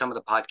did and some of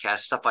the podcasts,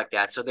 stuff like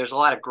that. So there's a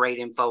lot of great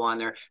info on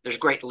there. There's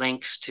great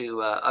links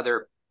to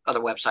other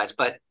websites,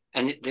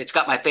 and it's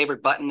got my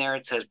favorite button there.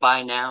 It says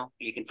buy now.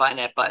 You can find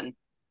that button,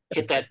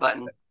 hit that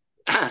button.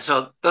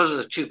 So those are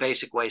the two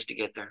basic ways to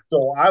get there.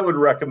 So I would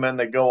recommend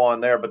they go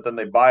on there, but then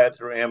they buy it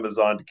through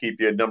Amazon to keep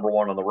you at number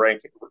one on the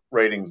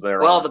ratings there.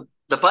 Well,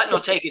 the button will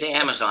take you to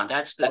Amazon.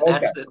 That's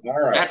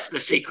the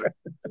secret.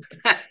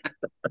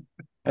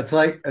 It's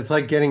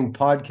like getting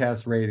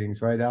podcast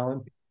ratings, right,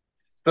 Alan?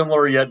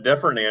 Similar yet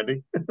different,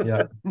 Andy.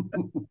 Yeah.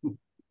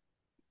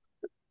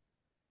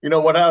 You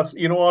know what else?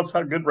 You know what else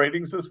had good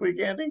ratings this week,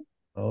 Andy?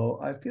 Oh,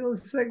 I feel a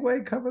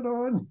segue coming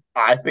on.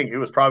 I think it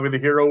was probably the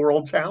Hero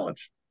World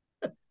Challenge.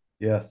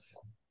 Yes,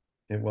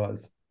 it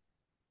was.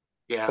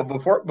 Yeah.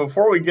 But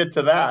before we get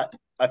to that,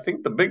 I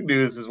think the big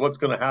news is what's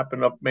going to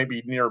happen up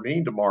maybe near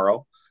me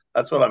tomorrow.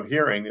 That's what I'm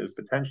hearing is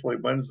potentially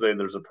Wednesday.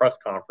 There's a press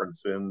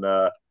conference in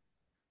the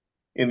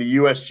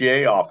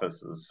USGA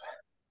offices.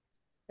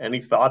 Any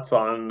thoughts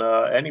on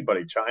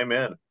anybody? Chime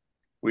in.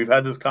 We've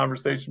had this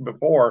conversation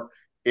before.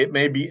 It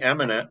may be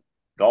imminent.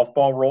 Golf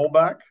ball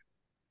rollback?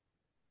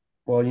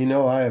 Well,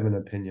 I have an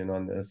opinion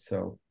on this.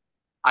 So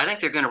I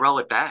think they're going to roll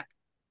it back.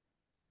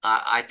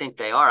 I think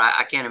they are.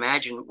 I can't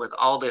imagine with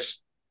all the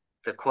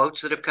quotes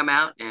that have come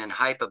out and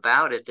hype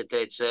about it that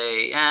they'd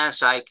say,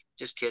 psych,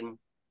 just kidding.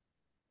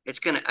 It's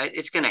gonna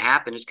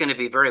happen. It's gonna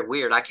be very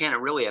weird. I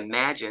can't really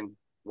imagine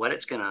what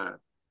it's gonna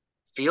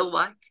feel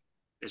like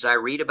as I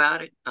read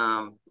about it.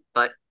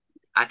 But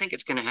I think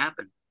it's gonna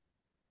happen.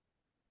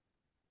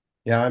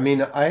 Yeah, I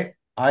mean,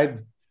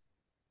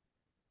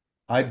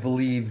 I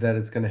believe that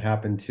it's going to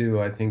happen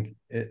too. I think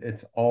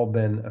it's all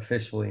been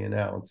officially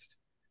announced.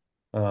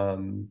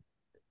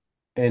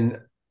 And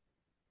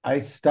I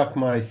stuck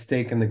my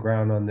stake in the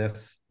ground on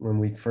this when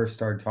we first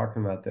started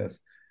talking about this.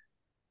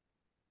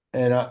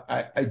 And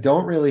I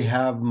don't really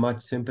have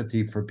much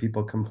sympathy for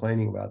people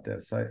complaining about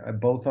this. I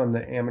both on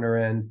the amateur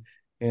end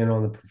and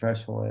on the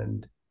professional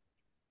end,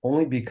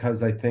 only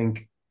because I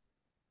think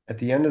at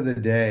the end of the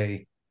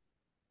day,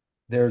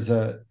 there's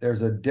a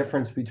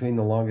difference between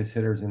the longest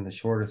hitters and the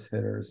shortest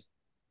hitters,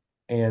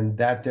 and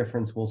that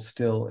difference will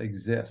still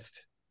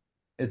exist.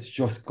 It's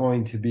just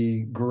going to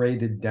be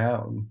graded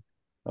down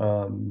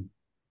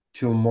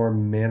to a more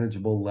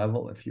manageable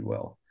level, if you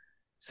will.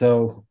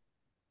 So,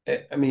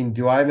 I mean,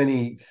 do I have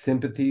any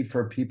sympathy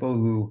for people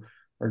who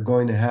are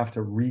going to have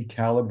to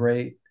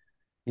recalibrate,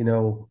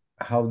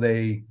 how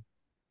they,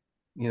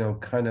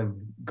 kind of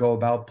go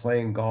about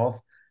playing golf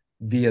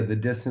via the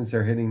distance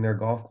they're hitting their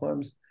golf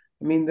clubs?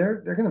 I mean,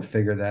 they're going to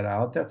figure that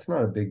out. That's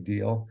not a big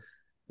deal.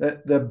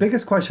 The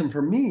biggest question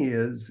for me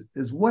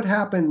is what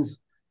happens,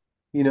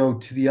 to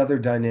the other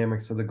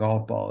dynamics of the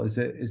golf ball. Is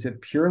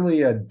it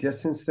purely a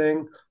distance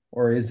thing,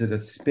 or is it a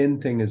spin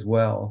thing as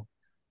well?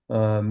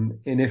 And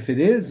if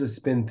it is a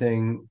spin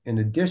thing, in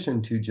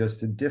addition to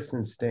just a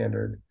distance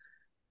standard,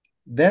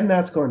 then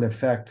that's going to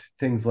affect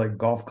things like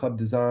golf club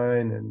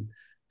design. And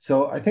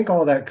so I think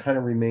all that kind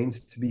of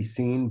remains to be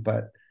seen,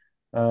 but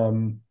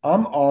I'm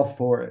all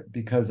for it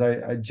because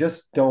I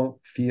just don't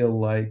feel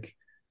like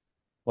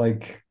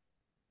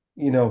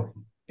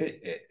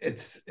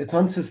it's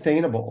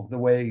unsustainable the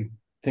way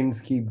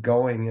things keep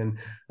going. And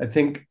I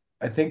think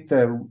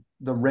the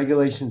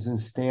regulations and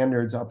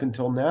standards up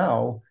until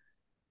now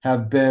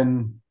have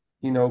been,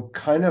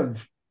 kind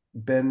of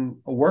been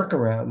a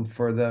workaround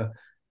for the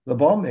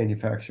ball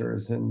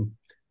manufacturers. And,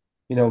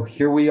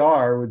 here we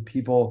are with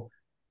people,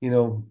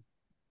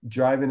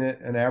 driving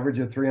it an average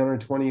of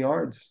 320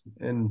 yards.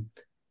 And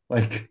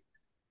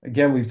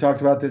again, we've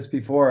talked about this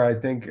before. I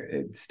think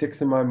it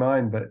sticks in my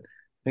mind, but I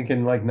think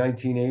in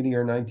 1980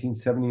 or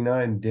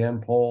 1979,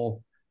 Dan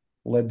Pohl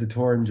led the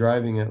tour in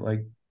driving it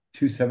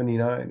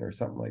 279 or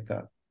something like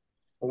that.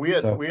 We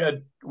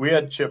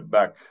had Chip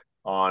Beck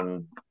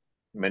on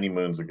many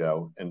moons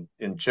ago,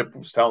 and Chip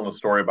was telling the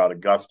story about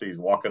Augusta. He's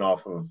walking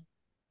off of,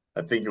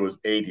 I think it was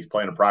 8. He's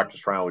playing a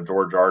practice round with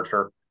George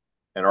Archer,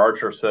 and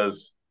Archer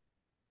says,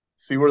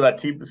 see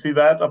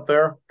that up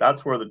there?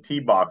 That's where the tee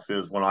box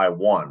is when I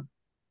won.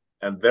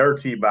 And their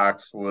tee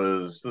box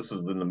this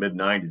is in the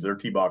mid-90s, their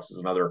tee box is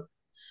another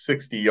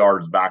 60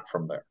 yards back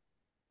from there.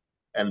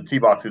 And the tee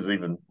box is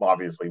even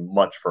obviously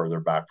much further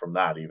back from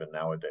that even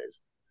nowadays.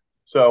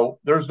 So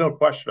there's no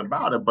question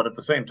about it. But at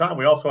the same time,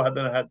 we also had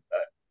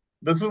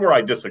this is where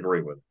I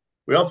disagree with.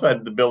 We also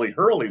had the Billy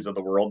Hurleys of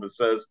the world that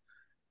says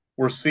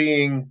we're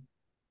seeing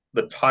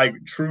the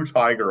true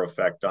Tiger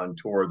effect on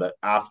tour, that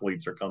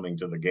athletes are coming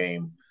to the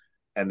game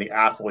and the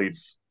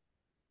athletes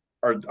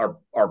are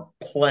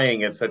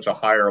playing at such a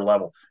higher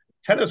level.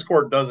 Tennis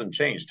court doesn't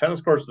change.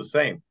 Tennis court's the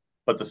same,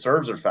 but the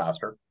serves are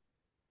faster.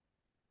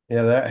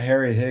 Yeah, that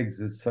Harry Higgs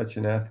is such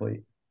an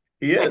athlete.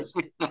 He is.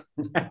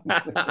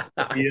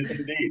 He is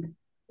indeed.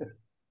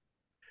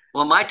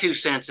 Well, my 2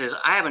 cents is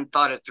I haven't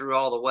thought it through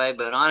all the way,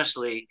 but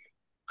honestly,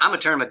 I'm a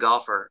tournament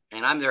golfer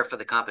and I'm there for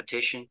the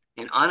competition.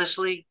 And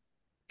honestly,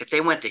 if they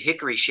went to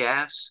Hickory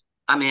Shafts,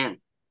 I'm in.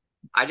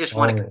 I just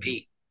want to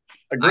compete.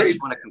 Agreed. I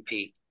just want to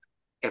compete.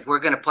 If we're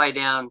going to play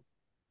down,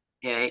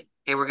 hey,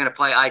 we're going to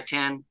play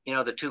I-10,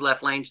 the 2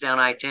 left lanes down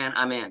I-10,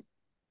 I'm in.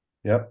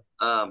 Yep.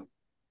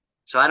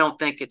 So I don't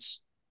think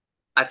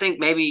I think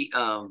maybe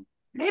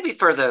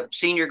for the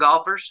senior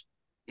golfers,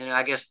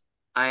 I guess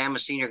I am a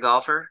senior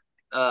golfer,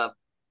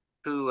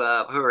 who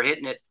are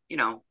hitting it,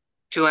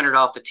 200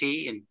 off the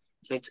tee, and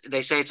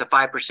they say it's a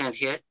 5%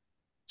 hit.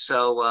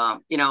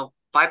 So,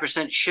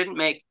 5% shouldn't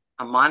make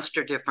a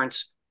monster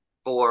difference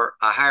for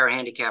a higher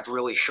handicap,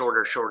 really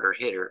shorter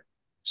hitter.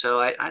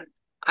 So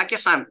I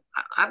guess I'm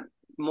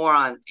more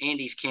on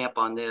Andy's camp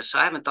on this.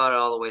 I haven't thought it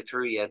all the way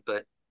through yet,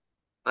 but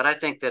I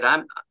think that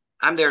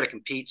I'm there to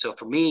compete. So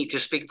for me,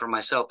 just speaking for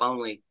myself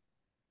only,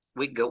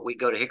 we go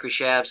to Hickory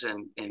Shafts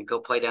and go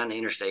play down the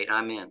interstate.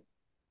 I'm in.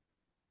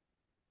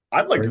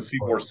 I'd like to see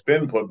more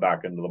spin put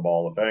back into the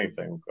ball, if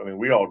anything. I mean,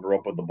 we all grew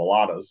up with the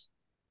Balatas.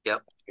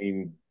 Yep. I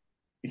mean,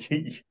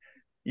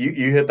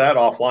 you hit that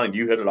offline.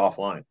 You hit it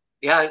offline.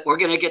 Yeah, we're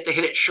going to get to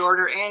hit it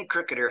shorter and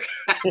crookeder.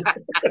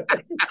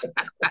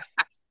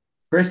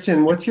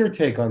 Christian, what's your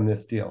take on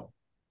this deal?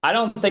 I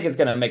don't think it's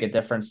going to make a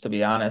difference, to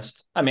be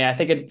honest. I mean, I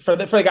think for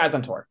the guys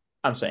on tour,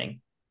 I'm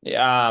saying.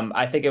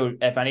 I think it would,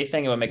 if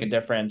anything, it would make a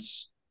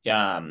difference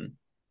to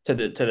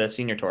the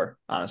senior tour,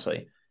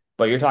 honestly.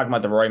 But you're talking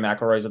about the Rory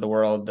McIlroys of the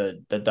world,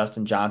 the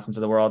Dustin Johnsons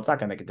of the world. It's not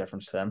going to make a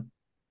difference to them.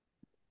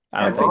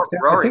 I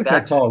think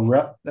that's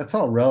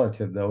all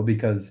relative, though,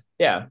 because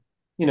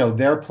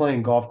they're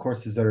playing golf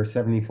courses that are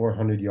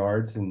 7,400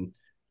 yards, and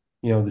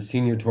the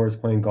senior tour is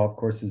playing golf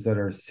courses that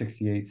are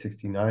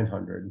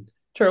 6,900.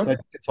 True. So I think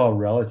it's all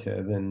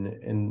relative,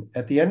 and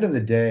at the end of the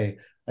day,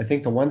 I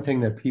think the one thing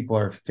that people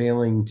are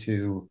failing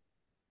to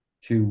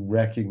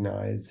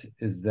recognize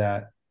is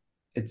that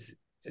it's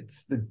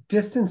the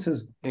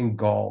distances in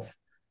golf.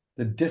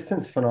 The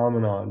distance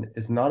phenomenon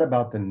is not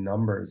about the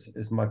numbers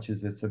as much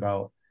as it's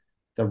about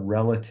the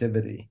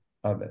relativity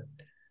of it.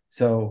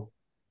 So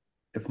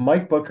if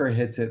Mike Booker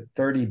hits it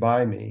 30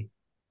 by me,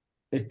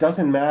 it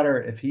doesn't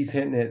matter if he's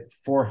hitting it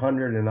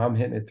 400 and I'm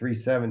hitting it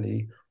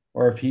 370,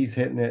 or if he's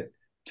hitting it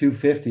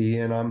 250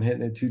 and I'm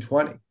hitting it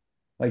 220.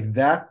 Like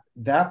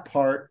that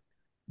part,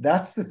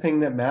 that's the thing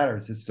that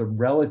matters. It's the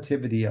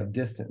relativity of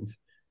distance.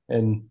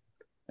 And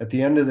at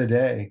the end of the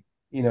day,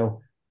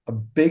 a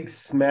big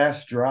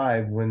smash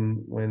drive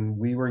when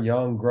we were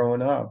young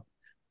growing up,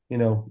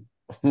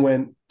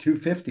 went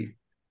 250,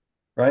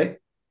 right?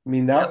 I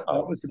mean, that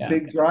was a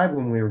big drive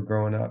when we were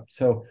growing up.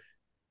 So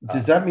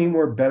does that mean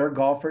we're better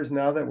golfers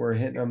now that we're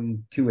hitting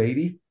them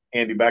 280?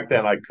 Andy, back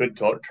then I could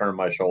turn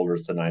my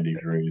shoulders to 90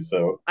 degrees.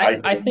 So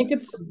I think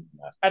it's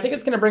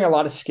going to bring a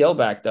lot of skill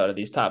back, though, to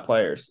these top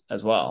players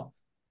as well,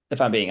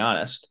 if I'm being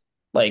honest.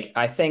 Like,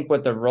 I think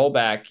with the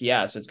rollback,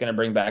 yes, it's going to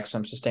bring back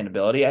some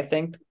sustainability, I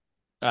think,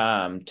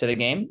 to the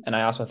game. And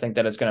I also think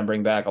that it's going to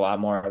bring back a lot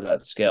more of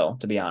that skill,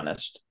 to be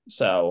honest.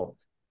 So,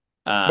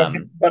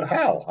 but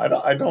how?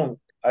 I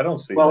don't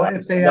see. Well, that.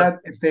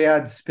 if they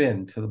add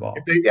spin to the ball,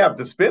 if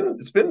the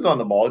spin's on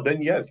the ball,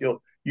 then yes,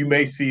 you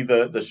may see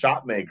the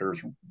shot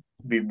makers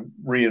be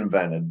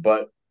reinvented.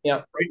 But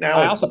right now,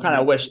 I also kind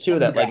of wish too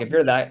that like if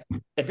you're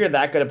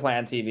that good to play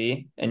on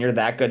TV and you're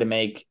that good to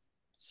make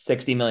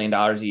 $60 million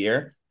a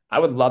year, I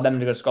would love them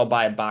to just go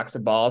buy a box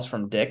of balls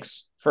from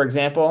Dick's for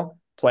example,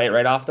 play it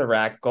right off the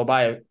rack, go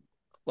buy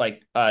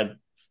a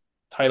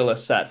Titleist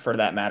set for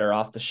that matter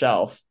off the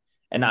shelf,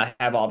 and not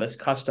have all this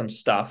custom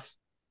stuff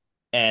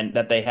and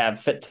that they have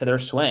fit to their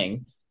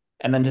swing,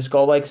 and then just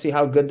go like see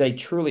how good they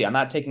truly. I'm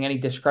not taking any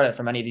discredit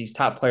from any of these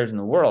top players in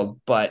the world,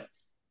 but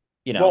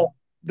Well,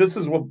 this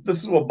is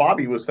what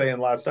Bobby was saying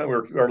last night,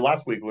 or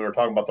last week we were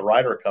talking about the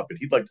Ryder Cup, and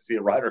he'd like to see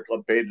a Ryder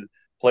Cup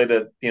played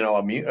at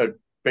a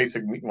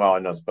basic. Well, I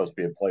know it's supposed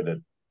to be played at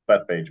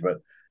Bethpage,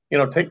 but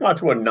take them out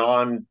to a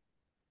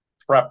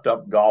non-prepped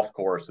up golf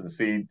course and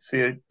see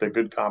the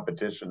good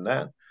competition.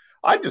 Then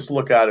I just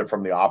look at it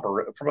from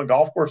from a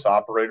golf course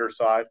operator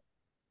side.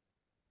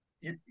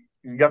 You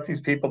got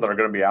these people that are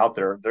going to be out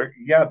there.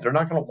 They're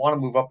not going to want to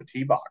move up a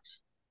tee box,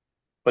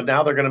 but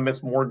now they're going to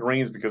miss more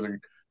greens because they're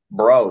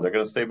going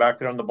to stay back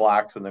there on the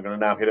blacks, and they're going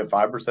to now hit it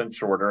 5%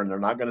 shorter, and they're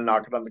not going to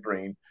knock it on the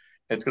green.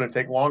 It's going to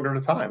take longer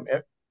to time.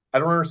 I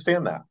don't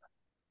understand that.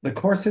 The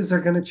courses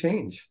are going to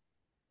change.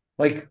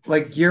 Like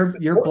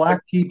your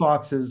black tee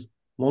boxes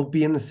won't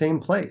be in the same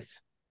place.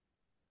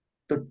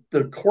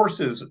 The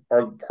courses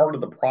are part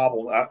of the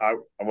problem.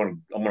 I'm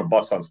going to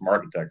bust on some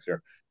architects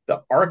here.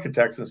 The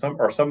architects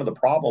are some of the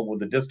problem with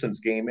the distance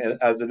game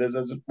as it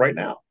is right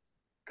now.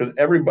 Because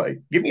everybody,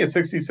 give me a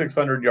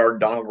 6,600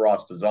 yard Donald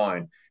Ross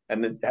design,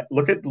 and then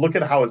look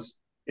at how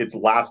it's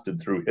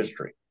lasted through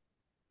history.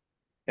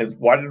 And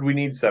why did we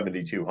need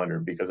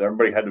 7,200? Because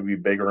everybody had to be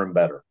bigger and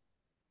better.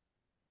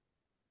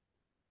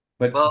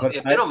 But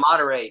if it'll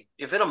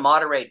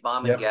moderate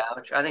bomb and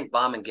gouge, I think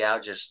bomb and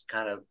gouge is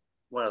kind of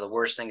one of the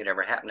worst things that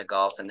ever happened to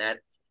golf, and that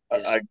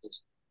is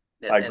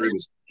I agree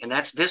and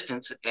that's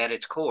distance at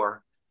its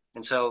core.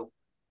 And so,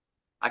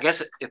 I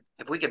guess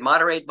if we could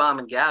moderate bomb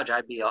and gouge,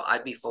 I'd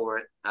be for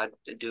it. I'd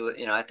do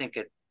it. I think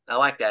I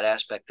like that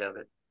aspect of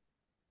it.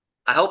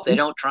 I hope they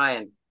don't try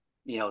and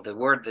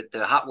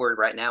the hot word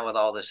right now with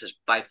all this is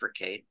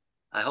bifurcate.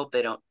 I hope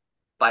they don't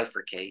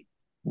bifurcate.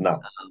 No.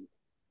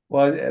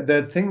 Well,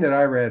 the thing that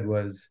I read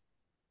was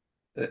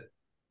that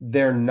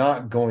they're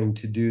not going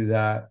to do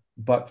that,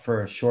 but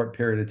for a short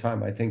period of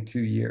time. I think 2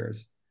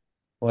 years.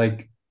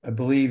 Like, I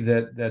believe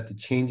that the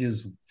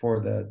changes for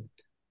the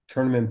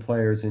tournament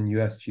players in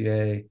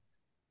USGA,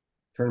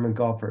 tournament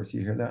golfers, you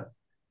hear that?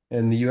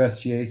 And the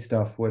USGA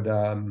stuff would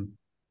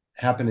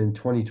happen in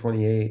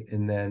 2028,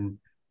 and then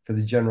for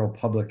the general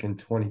public in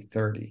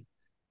 2030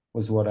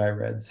 was what I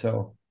read.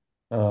 So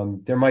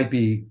there might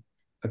be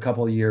a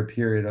couple of year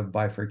period of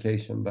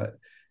bifurcation, but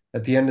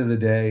at the end of the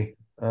day,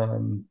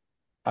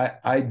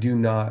 I do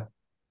not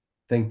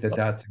think that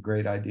that's a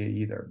great idea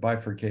either.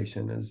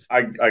 Bifurcation is.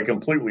 I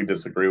completely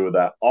disagree with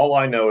that. All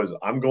I know is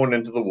I'm going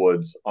into the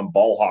woods. I'm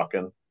ball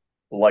hawking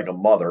like a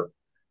mother,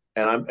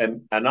 and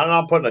I'm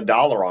not putting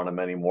 $1 on them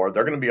anymore.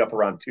 They're going to be up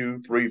around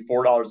 $2, $3,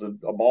 $4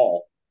 a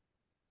ball.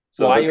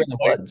 So why are you in the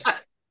woods?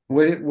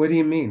 What do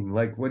you mean?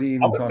 Like, what do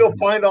you? I'm going to go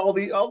find all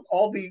the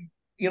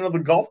the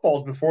golf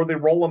balls before they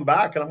roll them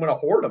back, and I'm going to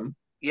hoard them.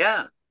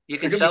 Yeah, you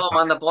can sell them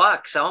on the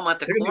block, sell them at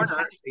the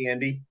corner.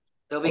 Andy,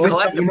 they'll be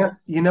collectible.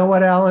 You know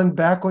what, Alan?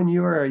 Back when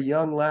you were a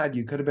young lad,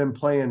 you could have been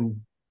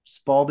playing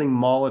Spalding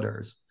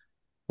Molitors,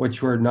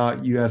 which were not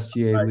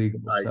USGA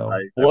legal.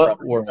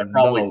 What were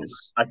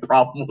those? I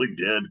probably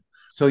did.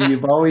 So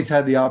you've always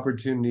had the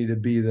opportunity to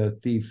be the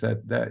thief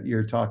that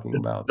you're talking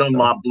about.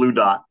 Dunlop Blue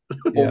Dot.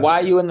 Well,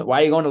 why are you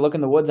going to look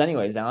in the woods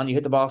anyways, Alan? You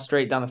hit the ball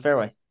straight down the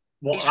fairway.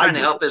 Well, he's trying to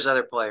help his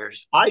other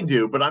players. I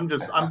do, but I'm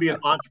being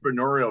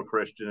entrepreneurial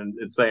Christian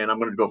and saying I'm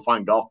going to go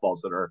find golf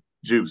balls that are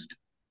juiced.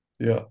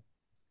 Yeah.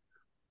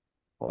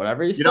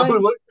 Whatever you say.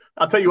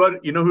 I'll tell you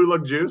what. You know who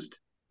looked juiced?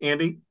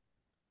 Andy,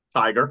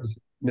 Tiger,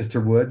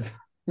 Mr. Woods.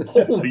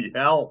 Holy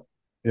hell!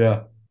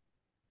 Yeah.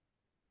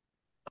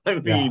 I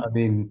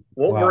mean,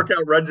 what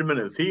workout regimen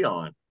is he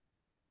on?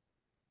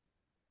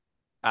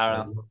 I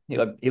don't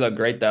know. He looked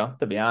great though,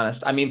 to be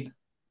honest. I mean,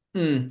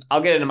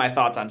 I'll get into my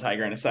thoughts on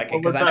Tiger in a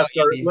second because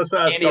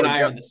Andy and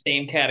I are in the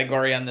same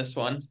category on this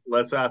one.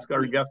 Let's ask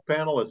our guest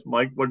panelist,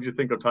 Mike. What did you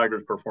think of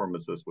Tiger's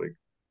performance this week?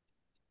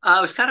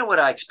 It was kind of what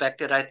I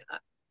expected.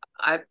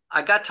 I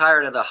got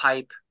tired of the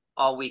hype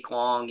all week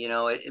long,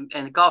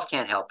 and golf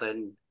can't help it.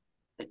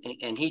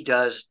 And he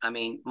does. I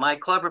mean, my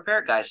club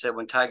repair guy said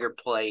when Tiger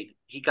played,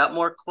 he got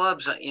more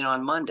clubs,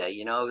 on Monday.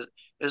 It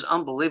was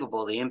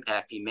unbelievable the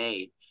impact he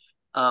made.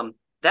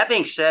 That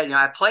being said,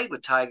 I played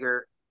with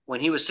Tiger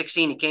when he was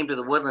 16. He came to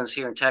the Woodlands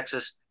here in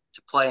Texas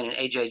to play in an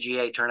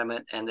AJGA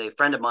tournament, and a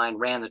friend of mine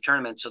ran the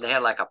tournament, so they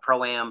had like a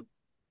pro-am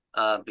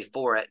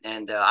before it.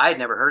 And I had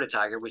never heard of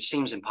Tiger, which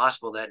seems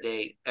impossible that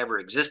day ever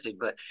existed,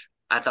 but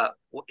I thought,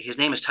 his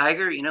name is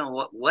Tiger?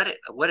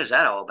 What is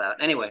that all about?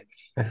 Anyway,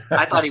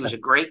 I thought he was a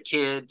great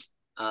kid.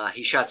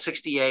 He shot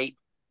 68.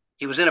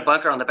 He was in a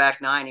bunker on the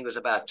back nine. He was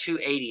about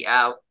 280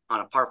 out on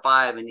a par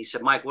 5. And he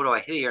said, Mike, what do I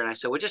hit here? And I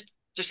said, well, just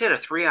hit a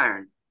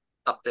 3-iron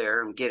up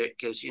there and get it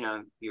because,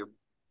 you're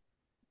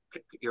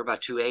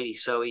about 280.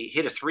 So he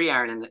hit a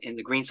 3-iron in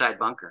the greenside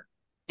bunker.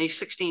 And he's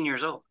 16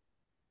 years old.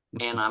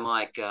 And I'm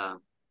like,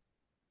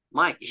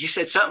 Mike, he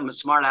said something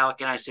smart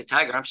aleck, and I said,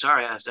 Tiger, I'm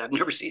sorry. I said, I've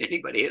never seen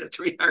anybody hit a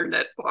 3-iron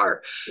that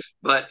far.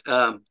 But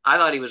I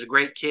thought he was a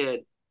great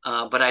kid.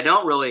 But I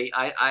don't really.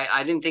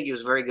 I didn't think he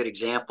was a very good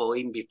example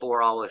even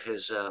before all of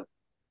his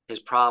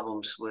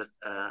problems with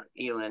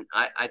Elin.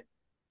 I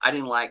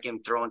didn't like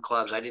him throwing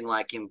clubs. I didn't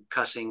like him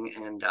cussing,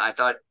 and I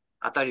thought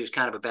he was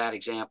kind of a bad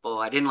example.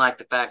 I didn't like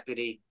the fact that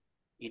he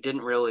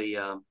didn't really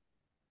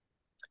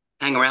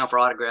hang around for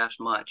autographs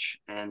much,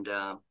 and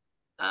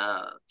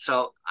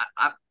so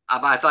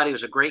I thought he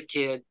was a great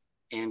kid.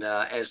 And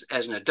as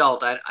an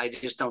adult, I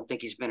just don't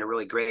think he's been a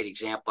really great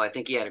example. I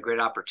think he had a great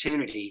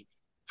opportunity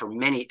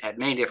at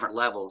many different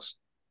levels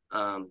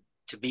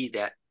to be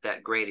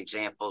that great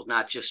example,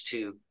 not just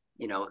to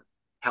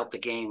help the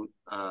game,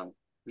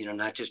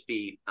 not just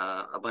be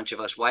a bunch of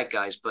us white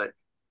guys, but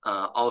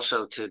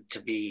also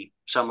to be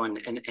someone.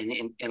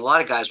 And a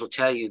lot of guys will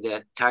tell you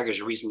that Tiger's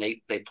the reason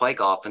they play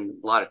golf,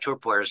 and a lot of tour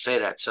players say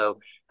that. So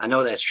I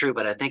know that's true,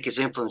 but I think his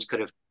influence could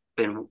have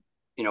been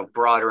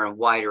broader and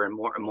wider and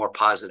more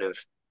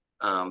positive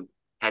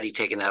had he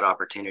taken that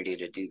opportunity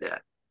to do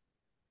that.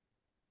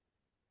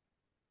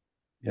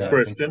 Yeah,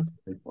 Christian.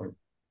 It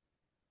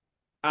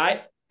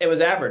was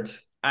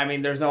average. I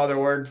mean, there's no other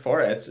word for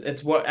it.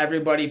 It's what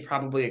everybody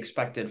probably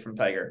expected from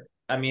Tiger.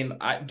 I mean,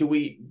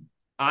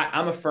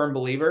 I'm a firm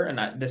believer, and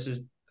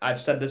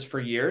I've said this for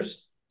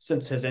years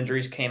since his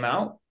injuries came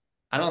out.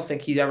 I don't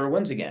think he ever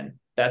wins again.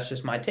 That's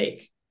just my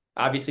take.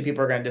 Obviously,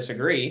 people are going to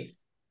disagree,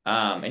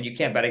 and you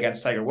can't bet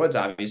against Tiger Woods,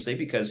 obviously,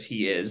 because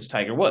he is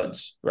Tiger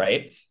Woods,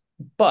 right?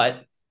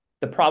 But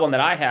the problem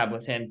that I have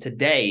with him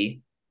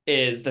today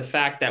is the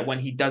fact that when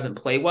he doesn't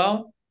play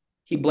well,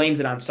 he blames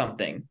it on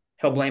something.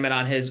 He'll blame it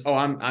on his,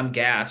 I'm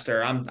gassed,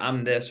 or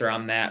I'm this, or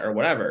I'm that, or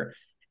whatever.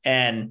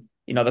 And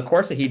the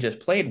course that he just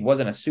played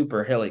wasn't a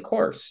super hilly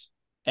course,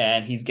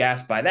 and he's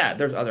gassed by that.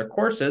 There's other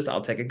courses,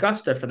 I'll take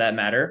Augusta for that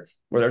matter,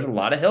 where there's a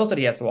lot of hills that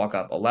he has to walk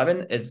up.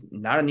 11 is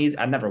not an easy,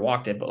 I've never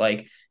walked it, but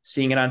like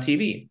seeing it on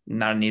TV,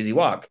 not an easy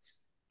walk.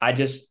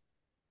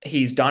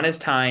 He's done his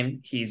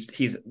time.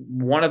 He's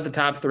one of the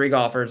top 3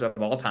 golfers of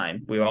all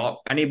time.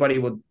 Anybody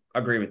would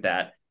agree with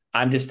that.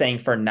 I'm just saying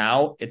for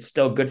now, it's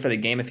still good for the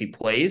game if he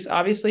plays,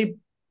 obviously,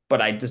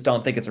 but I just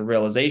don't think it's a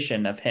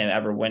realization of him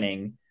ever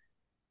winning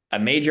a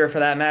major for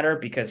that matter,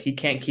 because he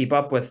can't keep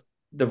up with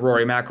the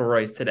Rory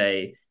McIlroys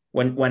today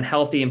when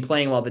healthy and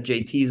playing well, the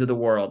JTs of the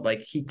world.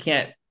 Like, he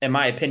can't, in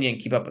my opinion,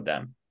 keep up with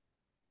them.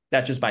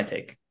 That's just my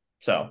take.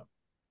 So.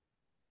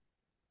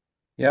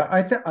 Yeah,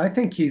 I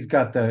think he's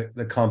got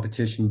the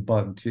competition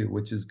bug too,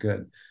 which is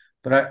good.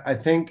 But I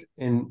think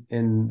in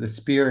the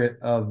spirit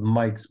of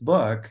Mike's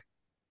book,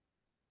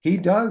 he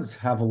does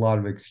have a lot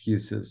of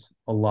excuses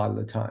a lot of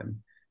the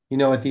time.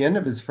 At the end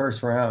of his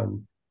first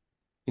round,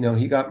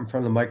 he got in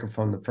front of the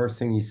microphone. The first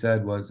thing he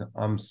said was,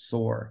 "I'm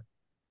sore."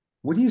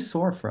 What are you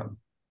sore from?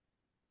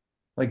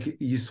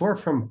 Like, you sore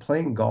from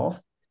playing golf?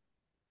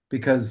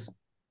 Because,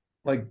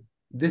 like,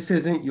 this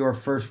isn't your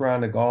first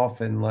round of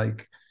golf in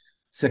like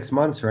 6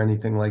 months or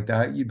anything like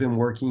that. You've been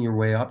working your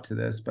way up to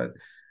this. But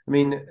I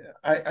mean,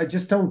 I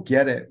just don't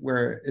get it,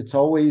 where it's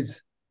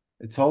always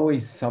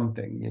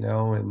something,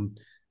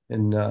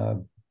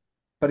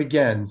 but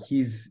again,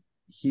 he's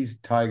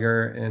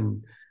Tiger,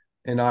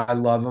 and I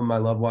love him. I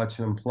love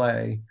watching him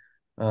play.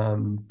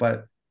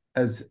 But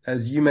as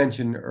you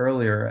mentioned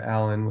earlier,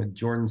 Alan, with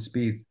Jordan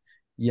Spieth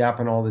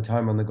yapping all the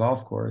time on the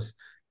golf course,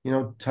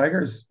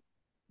 Tiger's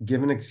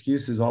giving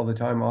excuses all the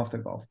time off the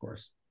golf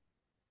course.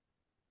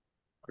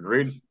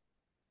 Agreed.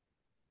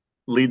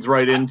 Leads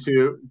right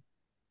into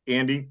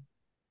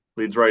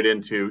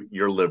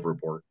your live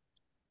report.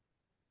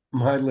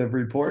 My live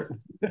report.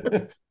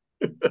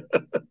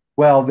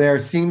 Well, there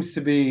seems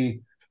to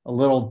be a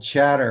little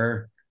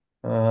chatter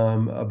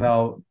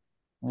about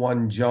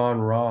one John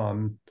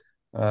Rahm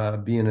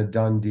being a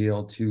done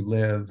deal to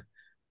live.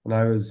 And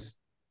I was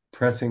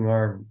pressing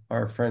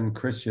our friend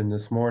Christian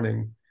this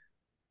morning,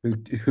 who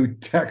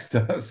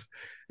texted us.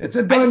 It's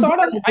a done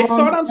deal. I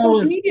saw it on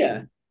social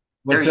media.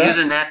 They're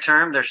using that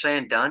term. They're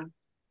saying done.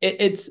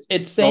 It's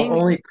saying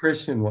only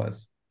Christian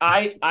was.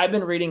 I've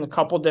been reading a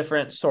couple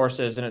different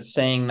sources, and it's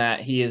saying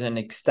that he is in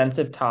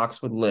extensive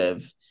talks with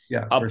Liv,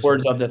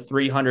 upwards of the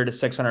 $300 to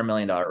 $600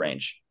 million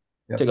range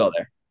to go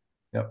there.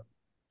 Yep.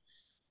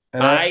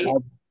 And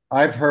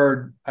I've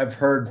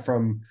heard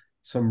from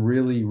some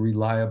really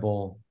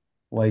reliable,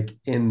 like,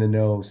 in the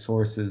know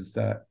sources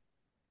that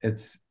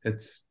it's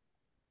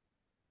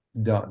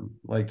done,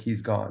 like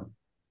he's gone.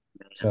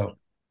 So,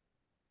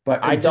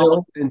 but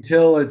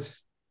until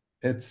it's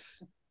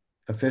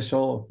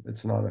official,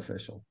 it's not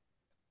official.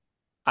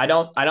 I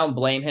don't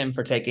blame him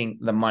for taking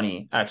the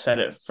money. I've said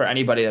it for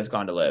anybody that's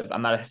gone to Live.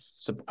 I'm not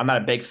a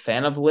big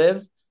fan of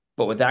Live,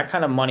 but with that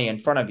kind of money in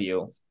front of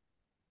you,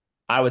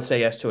 I would say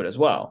yes to it as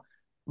well.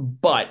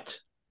 But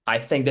I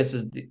think the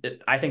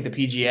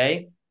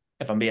PGA,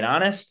 if I'm being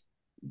honest,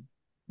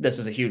 this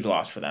is a huge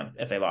loss for them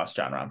if they lost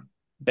Jon Rahm.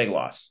 Big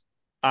loss.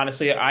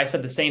 Honestly, I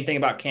said the same thing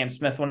about Cam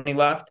Smith when he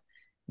left.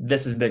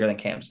 This is bigger than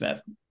Cam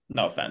Smith.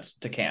 No offense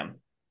to Cam.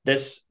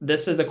 This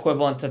is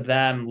equivalent to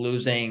them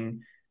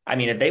losing. I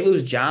mean, if they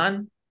lose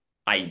John,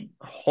 I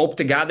hope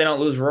to God they don't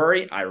lose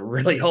Rory. I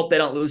really hope they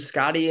don't lose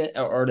Scotty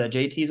or the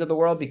JTs of the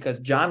world, because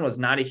John was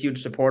not a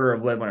huge supporter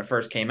of LIV when it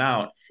first came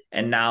out,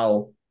 and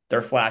now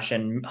they're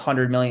flashing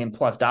 $100 million+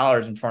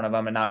 in front of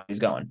him, and now he's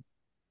going.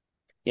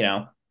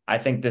 I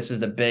think this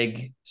is a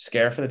big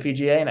scare for the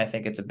PGA, and I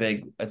think it's a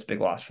big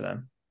loss for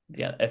them.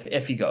 Yeah,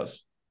 if he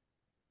goes.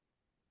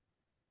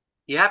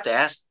 You have to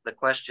ask the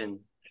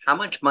question: how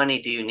much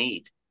money do you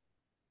need?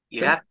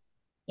 You have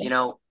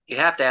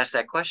to ask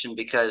that question,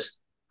 because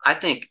I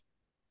think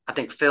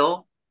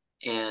Phil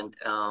and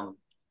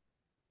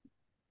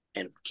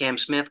Cam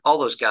Smith, all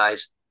those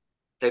guys,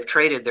 they've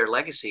traded their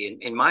legacy.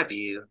 In my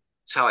view,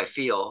 it's how I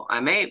feel.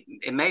 I may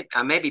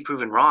be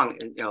proven wrong.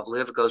 If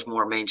LIV goes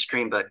more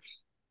mainstream, but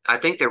I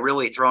think they're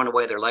really throwing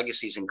away their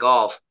legacies in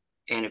golf.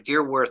 And if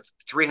you're worth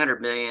 $300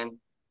 million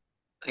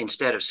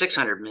instead of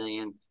 $600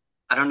 million,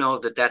 I don't know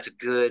that that's a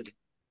good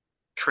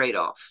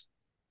trade-off.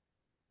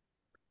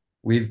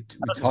 We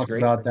talked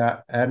about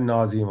that ad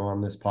nauseum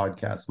on this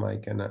podcast,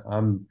 Mike, and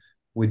I'm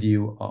with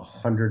you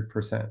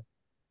 100%.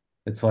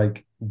 It's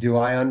like, do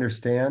I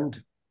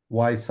understand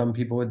why some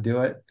people would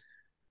do it?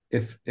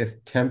 If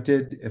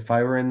tempted, if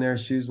I were in their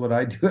shoes, would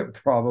I do it?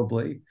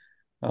 Probably.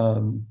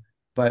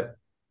 But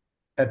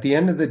at the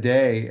end of the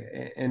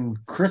day, and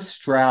Chris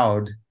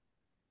Stroud,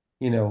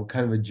 kind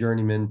of a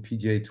journeyman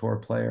PGA Tour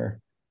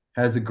player,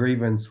 has a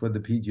grievance with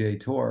the PGA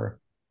Tour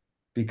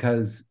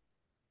because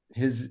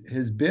his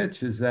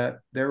bitch is that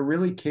they're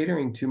really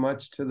catering too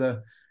much to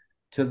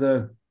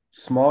the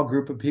small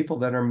group of people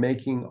that are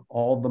making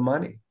all the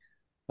money.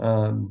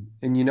 And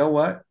you know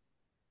what?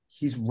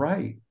 He's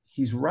right.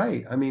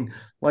 I mean,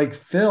 like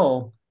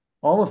Phil,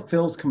 all of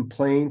Phil's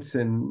complaints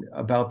and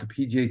about the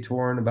PGA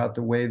Tour and about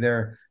the way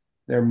they're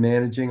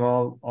managing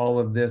all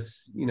of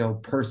this,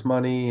 purse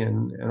money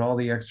and all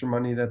the extra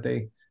money that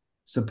they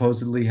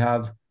supposedly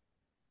have.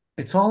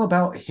 It's all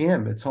about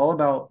him. It's all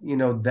about,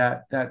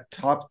 that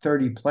top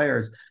 30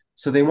 players.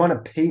 So they want to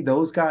pay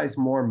those guys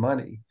more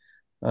money.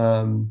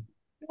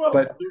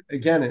 But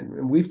again,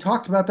 and we've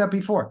talked about that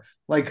before.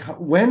 Like,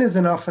 when is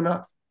enough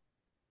enough?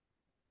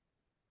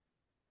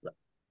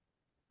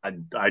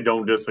 I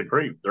don't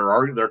disagree.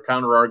 Their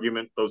counter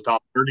argument, those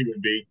top 30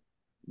 would be,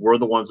 we're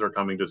the ones they're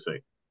coming to see.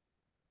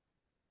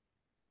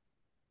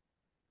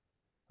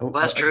 Well,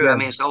 that's true. I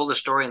mean, it's the oldest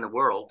story in the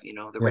world,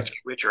 the rich get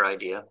richer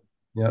idea.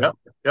 Yep.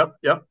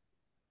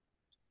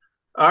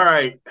 All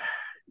right.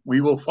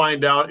 We will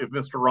find out if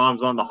Mr.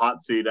 Rahm's on the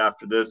hot seat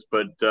after this,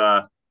 but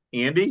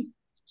Andy?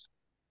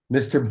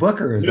 Mr.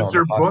 Booker is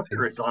Mr.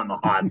 Booker is on the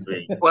hot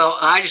seat. Well,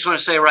 I just want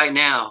to say right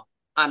now,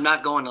 I'm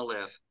not going to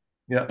LIV.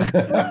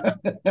 Yeah.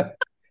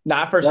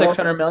 Not for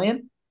 $600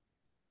 million?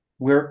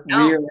 Not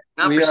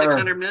for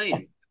 $600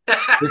 million.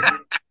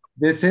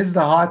 This is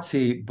the hot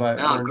seat, but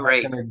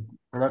great.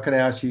 We're not going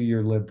to ask you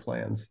your LIV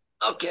plans.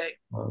 Okay.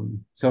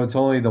 So it's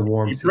only the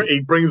warm seat.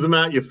 He brings them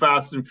at you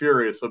fast and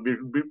furious. So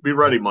be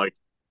ready, Mike.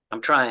 I'm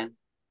trying.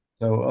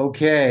 So,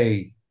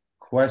 okay.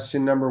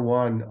 Question number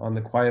 1 on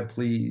the Quiet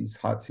Please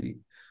hot seat.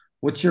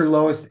 What's your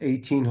lowest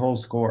 18-hole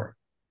score?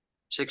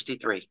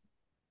 63.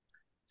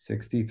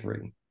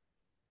 63.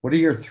 What are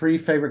your 3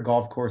 favorite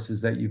golf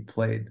courses that you've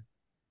played?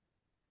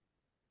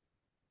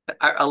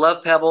 I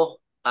love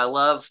Pebble. I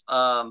love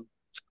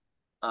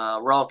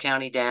Royal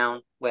County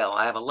Down. Well,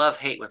 I have a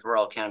love-hate with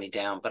Royal County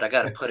Down, but I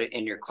got to put it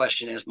in your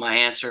question as my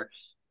answer.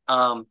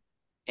 And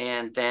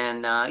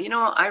then,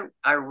 I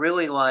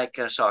really like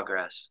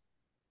Sawgrass.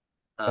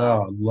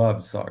 I love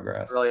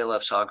Sawgrass. Really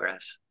love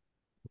Sawgrass.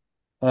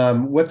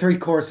 What 3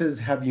 courses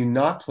have you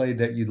not played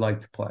that you'd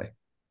like to play?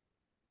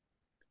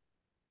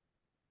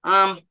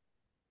 I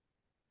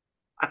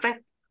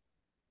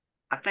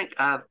think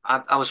I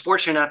was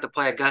fortunate enough to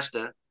play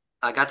Augusta.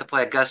 I got to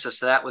play Augusta,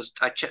 so that was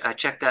I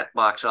checked that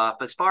box off.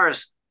 As far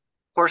as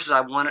courses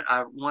I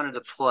wanted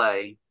to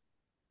play,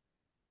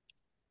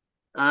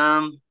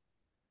 I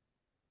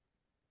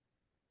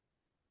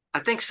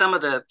think some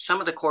of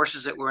the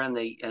courses that were in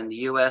the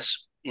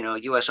U.S.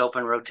 U.S.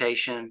 Open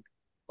rotation,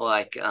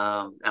 like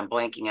I'm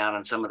blanking out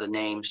on some of the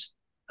names.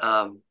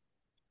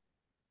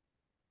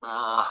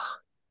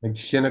 Like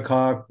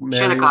Shinnecock.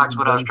 Shinnecock's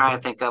what I was trying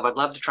to think of. I'd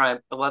love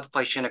to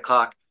play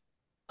Shinnecock,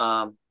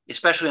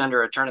 especially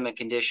under a tournament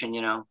condition,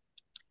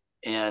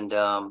 and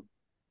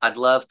I'd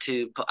love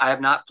to. I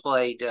have not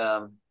played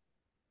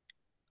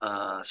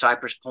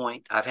Cypress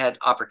Point. I've had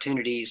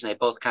opportunities, and they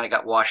both kind of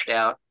got washed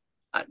out.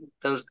 I'd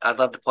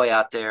love to play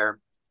out there,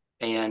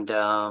 and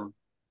I'd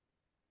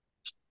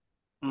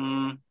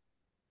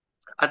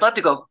love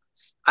to go.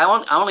 I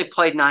only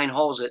played 9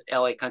 holes at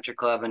LA Country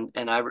Club,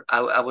 and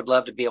I would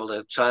love to be able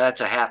to. So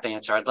that's a half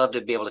answer. I'd love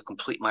to be able to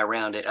complete my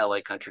round at LA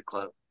Country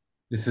Club.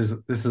 This is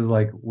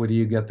like, what do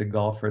you get the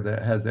golfer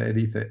that has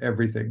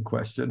everything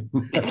question?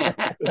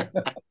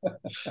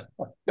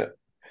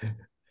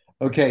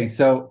 Okay,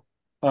 so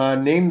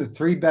name the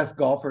 3 best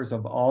golfers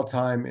of all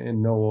time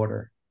in no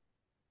order.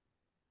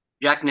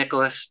 Jack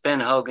Nicklaus, Ben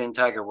Hogan,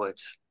 Tiger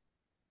Woods,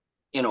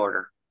 in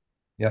order.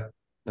 Yep.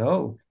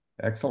 Oh,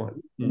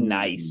 excellent.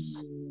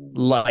 Nice.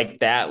 Like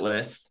that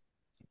list.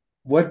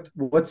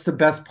 What's the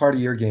best part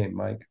of your game,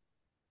 Mike?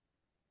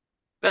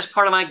 Best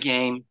part of my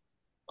game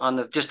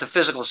on just the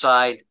physical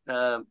side,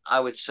 I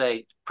would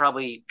say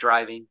probably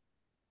driving.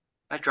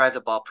 I drive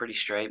the ball pretty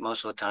straight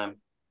most of the time.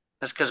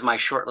 That's because of my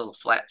short little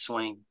flat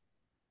swing.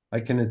 I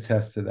can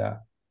attest to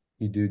that.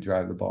 You do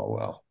drive the ball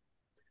well,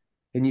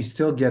 and you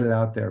still get it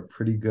out there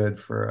pretty good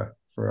for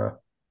a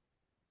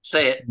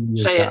say it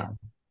say guy.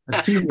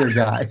 A senior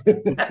guy.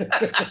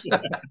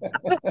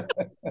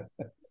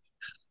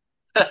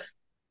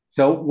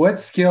 So what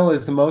skill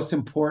is the most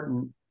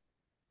important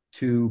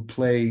to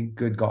play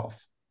good golf?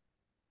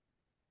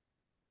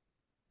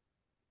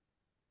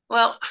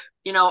 Well,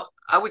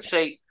 I would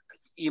say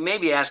you may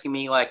be asking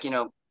me like,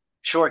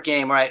 short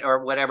game, right,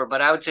 or whatever,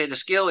 but I would say the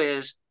skill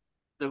is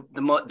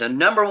the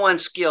number one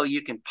skill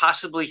you can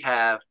possibly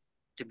have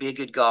to be a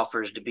good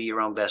golfer is to be your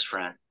own best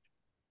friend.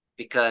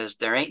 Because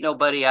there ain't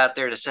nobody out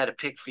there to set a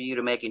pick for you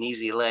to make an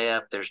easy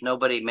layup. There's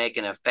nobody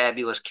making a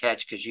fabulous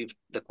catch because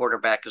the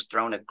quarterback has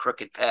thrown a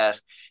crooked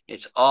pass.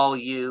 It's all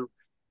you,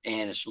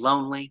 and it's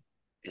lonely,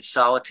 it's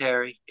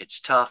solitary, it's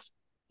tough.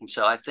 And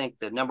so I think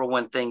the number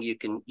one thing you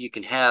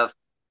can have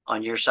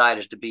on your side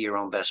is to be your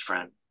own best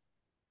friend.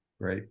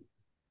 Right.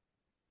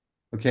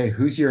 Okay,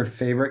 who's your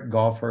favorite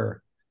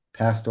golfer,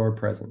 past or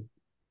present?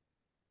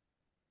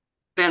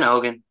 Ben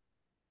Hogan.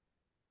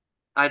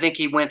 I think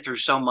he went through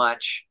so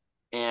much.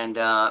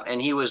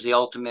 And he was the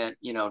ultimate,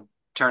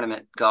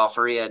 tournament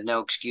golfer. He had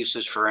no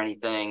excuses for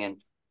anything. And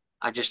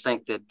I just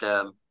think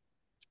that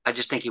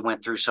he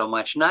went through so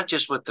much, not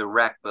just with the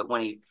wreck, but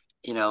when he,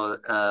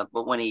 but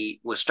when he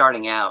was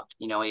starting out,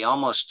 he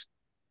almost,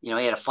 he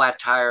had a flat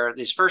tire.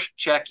 His first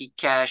check he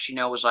cashed,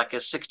 was like a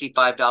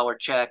 $65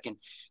 check.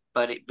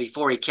 But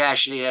before he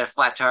cashed it, he had a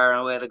flat tire on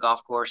the way to the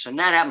golf course. And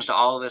that happens to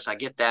all of us. I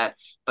get that.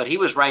 But he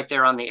was right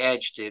there on the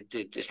edge to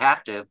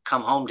have to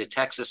come home to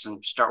Texas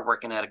and start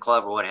working at a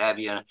club or what have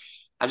you. And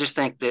I just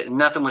think that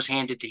nothing was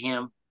handed to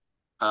him.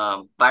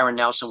 Byron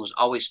Nelson was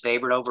always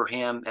favored over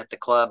him at the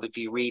club. If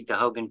you read the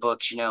Hogan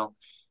books,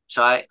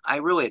 So I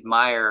really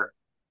admire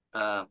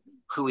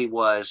who he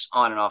was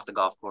on and off the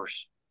golf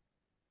course.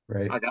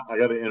 Right. I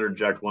got to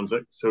interject one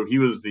sec. So he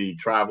was the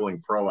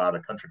traveling pro out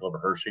of Country Club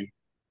of Hershey.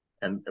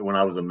 And when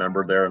I was a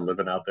member there and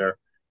living out there,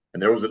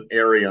 and there was an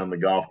area on the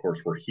golf course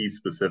where he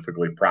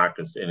specifically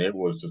practiced, and it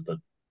was just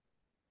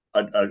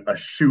a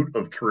shoot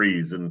of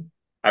trees, and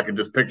I could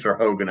just picture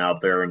Hogan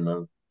out there in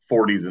the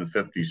 40s and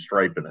 50s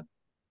striping it.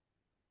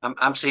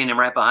 I'm seeing him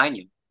right behind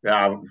you.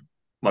 Yeah,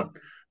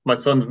 my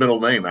son's middle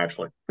name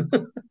actually.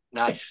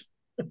 Nice.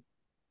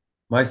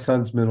 My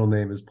son's middle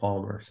name is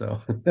Palmer,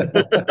 so.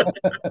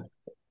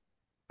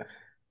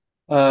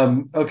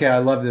 Okay, I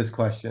love this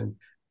question.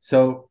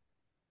 So,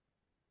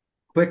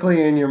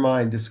 quickly in your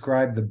mind,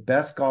 describe the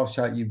best golf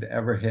shot you've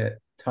ever hit,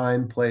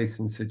 time, place,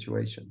 and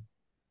situation.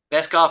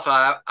 Best golf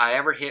I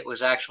ever hit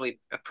was actually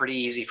pretty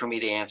easy for me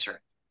to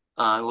answer.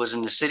 It was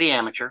in the City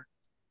Amateur,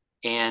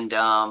 and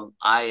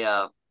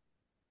I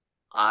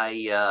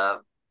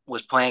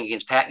was playing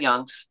against Pat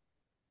Youngs.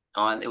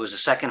 It was the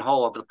second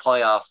hole of the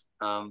playoff,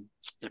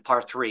 in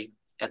par 3.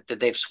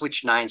 They've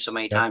switched 9 so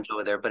many times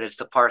over there, but it's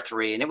the par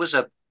 3, and it was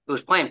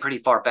playing pretty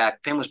far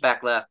back. Pin was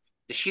back left.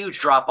 The huge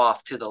drop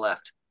off to the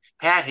left.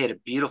 Pat hit a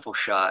beautiful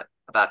shot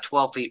about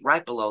 12 feet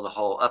right below the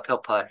hole, uphill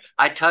putt.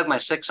 I tugged my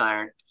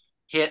 6-iron,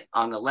 hit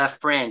on the left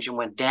fringe, and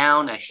went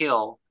down a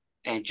hill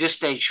and just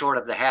stayed short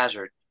of the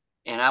hazard.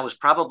 And I was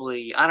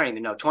probably,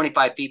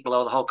 25 feet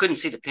below the hole. Couldn't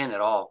see the pin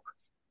at all.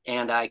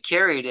 And I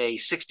carried a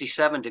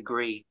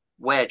 67-degree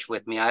wedge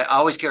with me.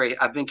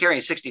 I've been carrying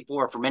a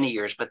 64 for many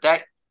years, but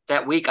that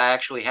week I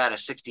actually had a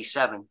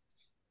 67.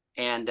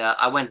 And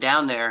I went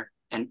down there,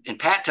 and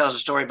Pat tells the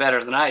story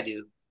better than I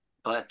do,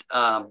 but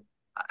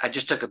I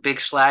just took a big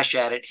slash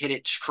at it, hit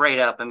it straight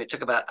up. I mean, it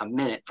took about a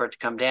minute for it to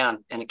come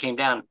down, and it came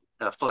down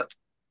a foot.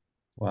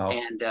 Wow.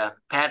 And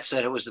Pat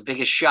said it was the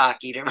biggest shock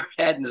he'd ever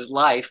had in his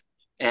life.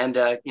 And,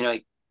 I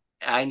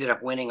ended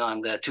up winning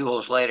on the 2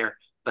 holes later.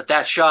 But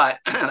that shot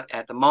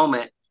at the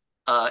moment,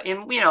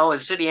 a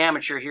City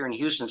Amateur here in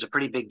Houston is a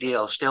pretty big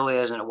deal. Still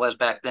is, and it was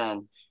back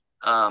then.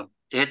 To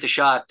hit the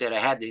shot that I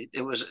had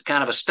it was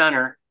kind of a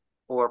stunner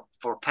for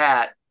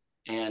Pat.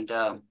 And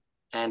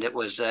it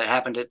was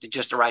happened at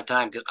just the right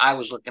time because I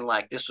was looking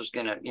like this was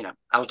gonna,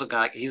 I was looking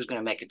like he was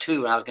gonna make a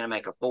 2 and I was gonna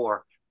make a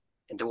 4,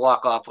 and to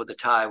walk off with a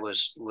tie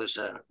was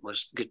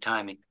good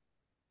timing.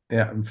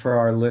 Yeah, and for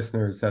our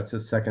listeners, that's the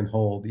second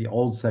hole, the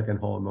old second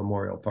hole in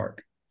Memorial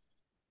Park.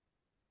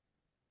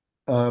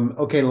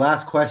 Okay,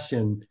 last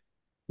question.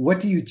 What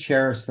do you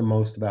cherish the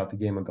most about the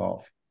game of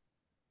golf?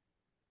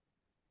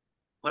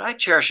 What I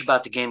cherish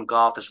about the game of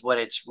golf is what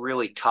it's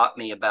really taught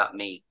me about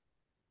me.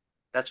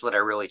 That's what I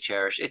really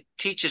cherish. It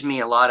teaches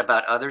me a lot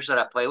about others that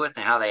I play with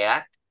and how they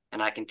act.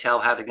 And I can tell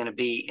how they're going to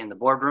be in the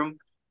boardroom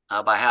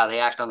by how they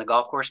act on the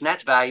golf course. And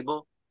that's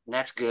valuable and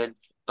that's good.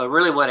 But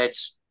really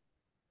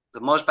the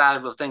most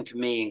valuable thing to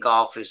me in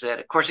golf is that,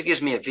 of course, it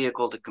gives me a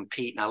vehicle to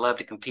compete, and I love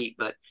to compete,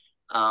 but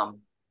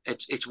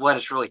it's what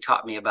it's really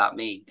taught me about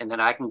me, and that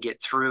I can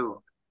get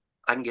through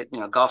I can get,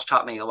 golf's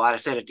taught me a lot. I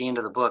said at the end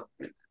of the book,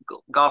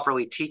 golf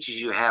really teaches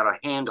you how to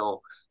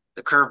handle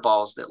the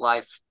curveballs that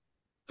life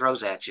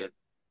throws at you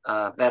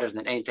better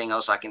than anything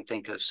else I can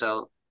think of.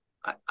 So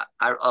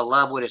I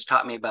love what it's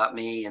taught me about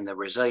me and the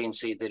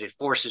resiliency that it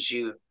forces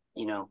you,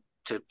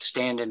 to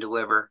stand and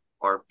deliver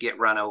or get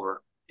run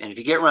over. And if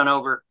you get run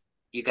over,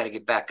 you got to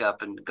get back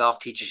up, and golf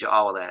teaches you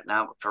all of that.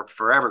 Now,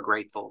 forever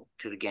grateful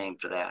to the game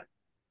for that.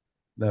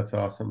 That's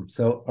awesome.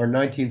 So our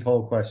 19th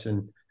hole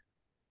question,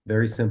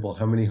 very simple.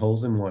 How many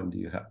holes in one do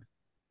you have?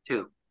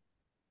 2.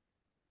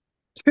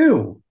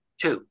 2?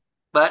 2.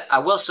 But I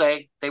will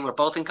say they were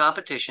both in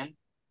competition.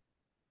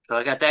 So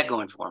I got that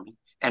going for me.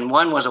 And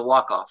one was a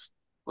walk-off.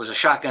 It was a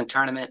shotgun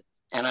tournament,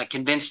 and I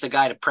convinced the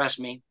guy to press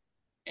me.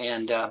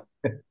 And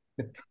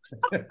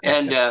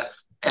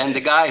and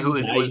the guy who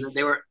was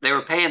they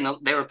were paying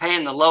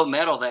the low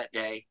medal that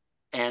day,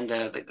 and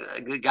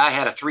the guy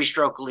had a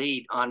 3-stroke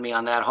lead on me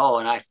on that hole,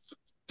 and I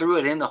threw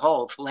it in the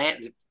hole.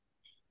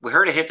 We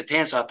heard it hit the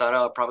pin, so I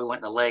thought, it probably went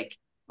in the lake.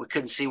 We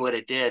couldn't see what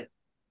it did,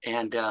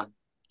 and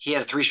he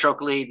had a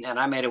 3-stroke lead, and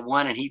I made a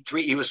 1, and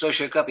he was so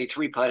shook up he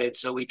 3-putted,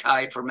 so we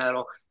tied for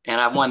medal, and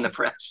I won the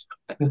press.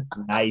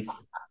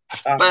 Nice.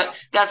 But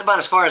that's about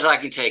as far as I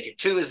can take it.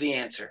 2 is the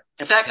answer.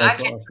 In fact,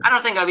 awesome. I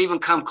don't think I've even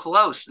come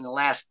close in the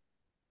last,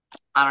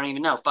 I don't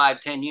even know,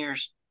 5-10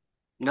 years.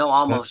 No,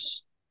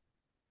 almost.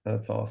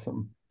 That's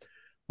awesome.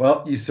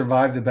 Well, you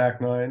survived the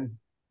back 9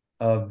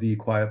 of the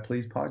Quiet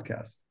Please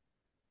podcast,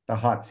 the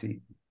hot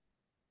seat.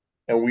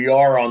 And we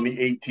are on the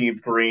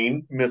 18th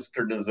green.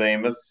 Mr.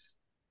 Nazamus,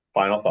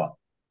 final thought.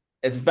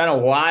 It's been a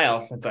while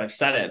since I've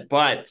said it,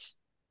 but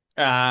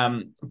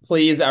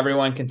please,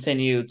 everyone,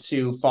 continue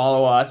to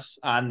follow us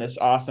on this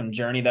awesome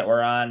journey that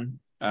we're on.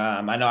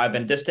 I know I've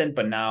been distant,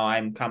 but now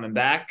I'm coming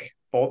back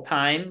full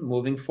time,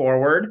 moving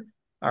forward.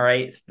 All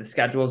right, the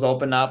schedule's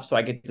open up, so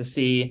I get to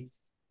see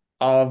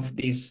all of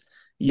these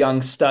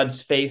young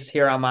studs' face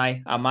here on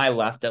my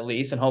left, at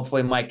least, and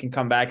hopefully Mike can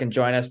come back and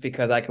join us,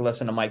 because I can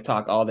listen to Mike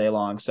talk all day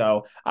long.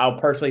 So I'll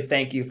personally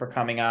thank you for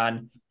coming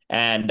on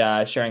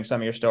and sharing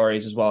some of your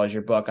stories as well as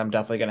your book. I'm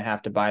definitely going to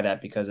have to buy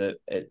that, because it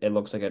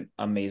looks like an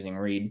amazing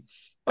read.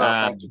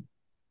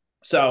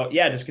 So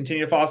yeah, just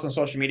continue to follow us on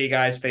social media,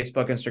 guys,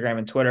 Facebook, Instagram,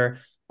 and Twitter.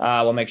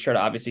 We'll make sure to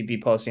obviously be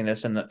posting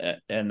this in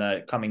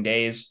the coming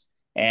days,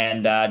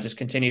 and just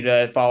continue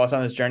to follow us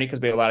on this journey, because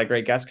we have a lot of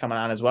great guests coming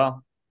on as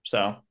well.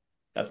 So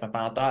that's my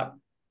final thought.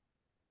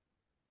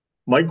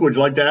 Mike, would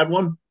you like to add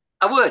one?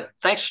 I would.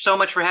 Thanks so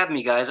much for having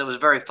me, guys. It was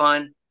very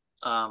fun.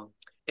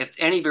 If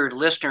any of your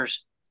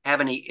listeners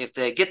if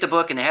they get the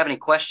book and they have any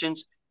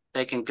questions,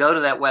 they can go to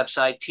that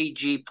website,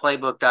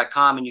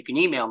 tgplaybook.com, and you can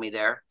email me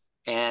there.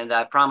 And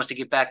I promise to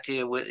get back to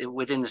you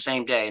within the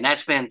same day. And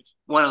that's been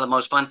one of the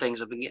most fun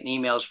things. I've been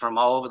getting emails from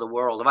all over the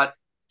world. About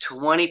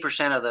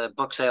 20% of the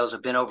book sales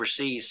have been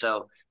overseas.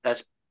 So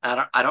that's,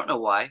 I don't know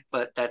why,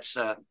 but that's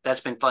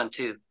been fun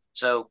too.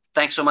 So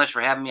thanks so much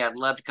for having me. I'd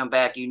love to come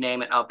back. You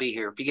name it, I'll be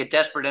here. If you get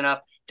desperate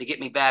enough to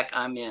get me back,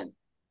 I'm in.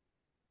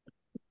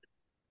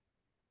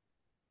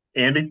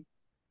 Andy?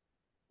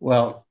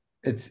 Well,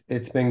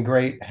 it's been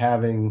great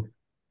having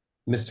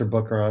Mr.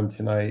 Booker on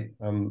tonight.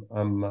 I'm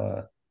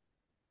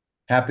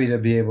happy to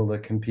be able to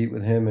compete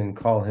with him and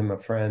call him a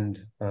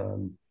friend.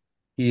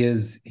 He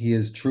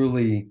is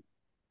truly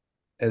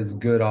as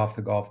good off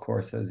the golf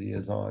course as he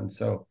is on.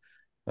 So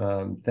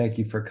thank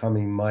you for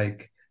coming,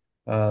 Mike.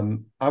 I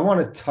want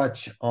to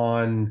touch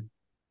on,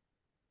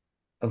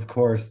 of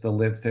course, the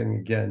LIV thing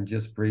again,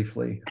 just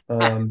briefly.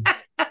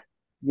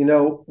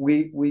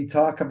 We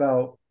talk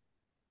about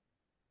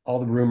all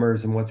the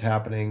rumors and what's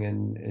happening,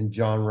 and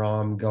Jon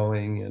Rahm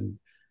going,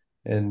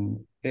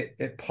 and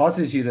it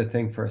pauses you to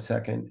think for a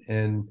second.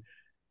 And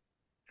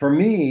for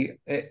me,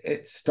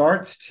 it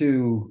starts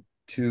to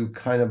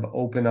kind of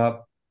open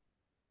up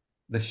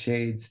the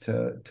shades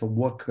to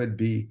what could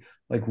be,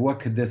 like,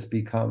 what could this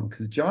become?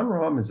 Because Jon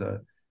Rahm is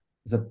a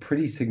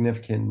pretty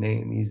significant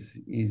name.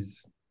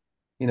 He's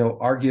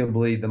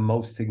arguably the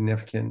most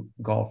significant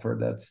golfer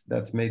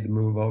that's made the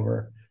move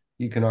over.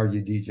 You can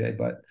argue DJ,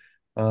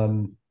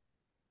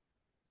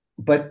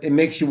 but it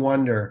makes you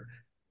wonder,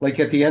 like,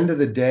 at the end of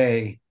the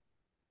day,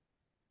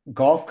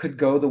 golf could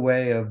go the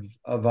way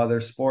of other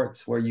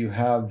sports, where you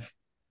have,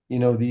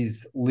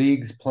 these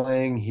leagues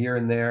playing here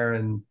and there,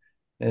 and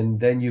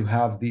then you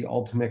have the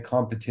ultimate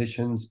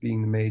competitions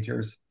being the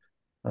majors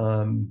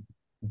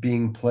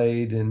being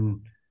played,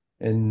 and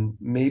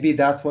maybe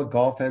that's what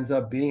golf ends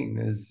up being,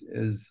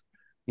 is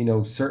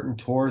certain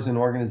tours and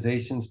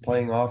organizations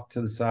playing off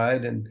to the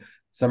side, and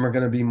some are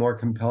going to be more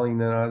compelling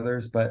than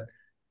others. But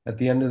at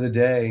the end of the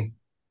day,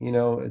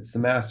 it's the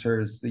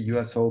Masters, the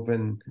US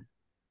Open,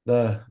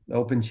 the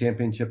Open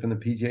Championship, and the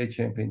PGA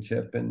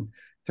Championship, and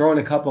throw in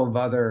a couple of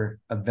other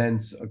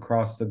events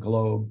across the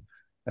globe,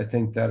 I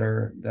think that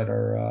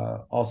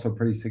are also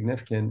pretty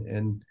significant.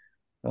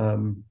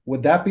 And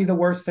would that be the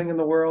worst thing in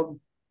the world?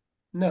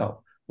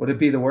 No. Would it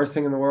be the worst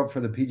thing in the world for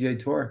the PGA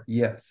Tour?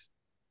 Yes.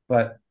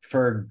 But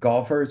for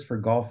golfers, for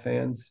golf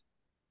fans,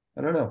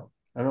 I don't know.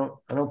 I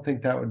don't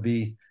think that would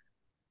be,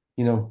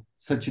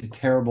 such a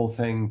terrible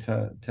thing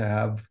to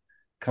have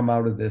come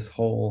out of this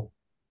whole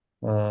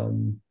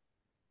Saudi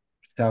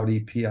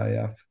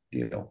PIF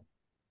deal.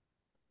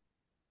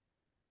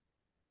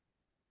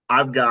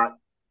 I've got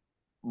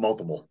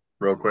multiple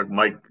real quick.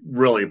 Mike,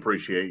 really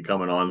appreciate you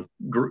coming on.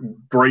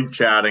 Great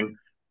chatting.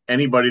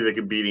 Anybody that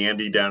can beat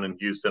Andy down in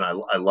Houston,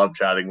 I love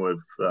chatting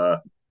with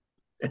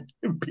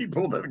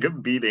people that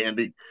can beat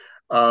Andy.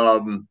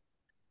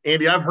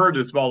 Andy, I've heard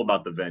it's all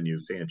about the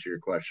venues, to answer your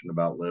question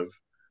about LIV.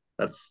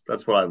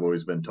 That's what I've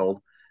always been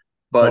told.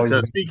 But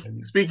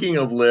speaking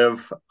of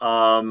LIV,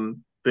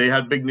 they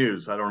had big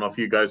news. I don't know if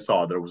you guys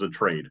saw, there was a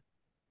trade.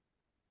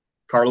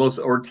 Carlos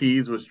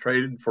Ortiz was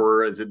traded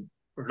for, is it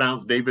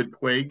pronounced David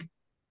Quaig?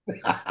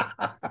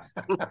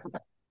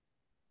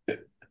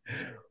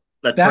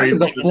 That trade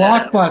was a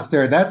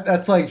blockbuster.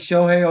 That's like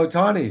Shohei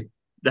Ohtani.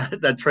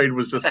 That trade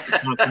was just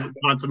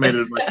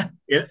consummated.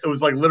 It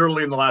was like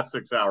literally in the last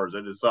 6 hours.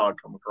 I just saw it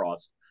come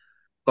across.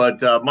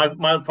 But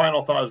my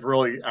final thought is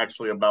really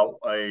actually about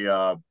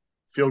a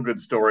feel-good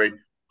story.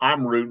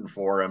 I'm rooting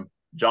for him.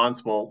 John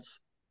Smoltz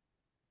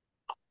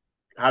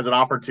has an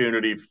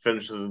opportunity,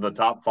 finishes in the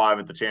top 5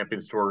 at the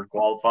Champions Tour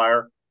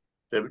qualifier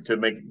to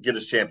get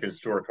his Champions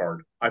Tour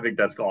card. I think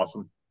that's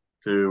awesome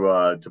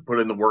to put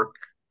in the work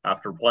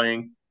after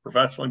playing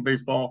professionally in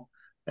baseball.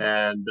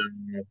 And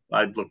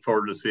I'd look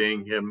forward to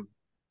seeing him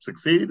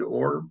succeed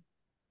or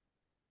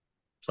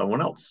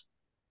someone else.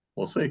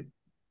 We'll see.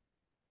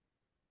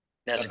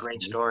 That's a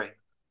great story.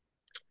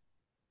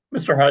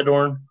 Mr.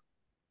 Hydorn,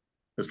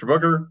 Mr.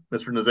 Booker,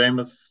 Mr.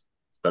 Nazamus,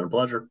 it's been a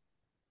pleasure.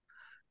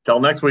 Till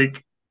next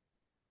week.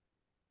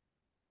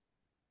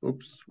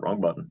 Oops,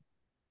 wrong button.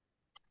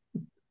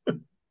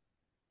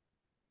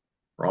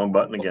 Wrong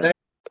button again.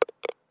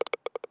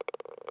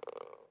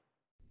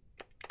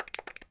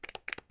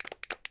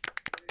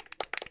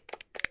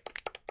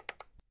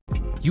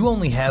 You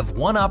only have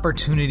one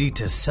opportunity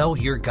to sell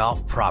your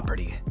golf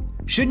property.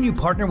 Shouldn't you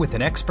partner with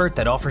an expert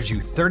that offers you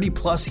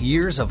 30-plus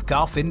years of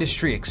golf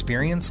industry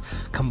experience,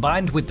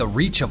 combined with the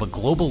reach of a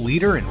global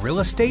leader in real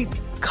estate?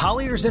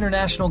 Colliers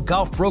International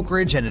Golf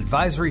Brokerage and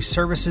Advisory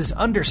Services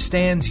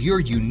understands your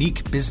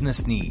unique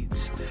business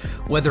needs.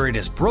 Whether it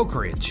is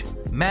brokerage,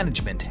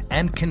 management,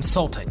 and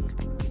consulting,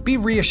 be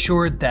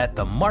reassured that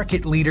the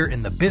market leader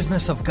in the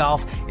business of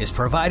golf is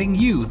providing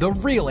you the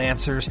real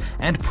answers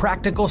and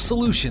practical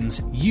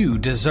solutions you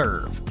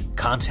deserve.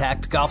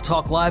 Contact Golf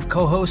Talk Live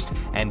co-host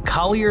and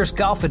Colliers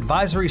Golf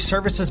Advisory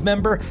Services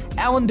member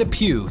Alan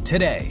Depew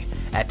today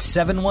at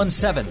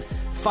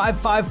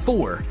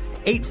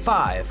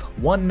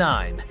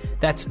 717-554-8519.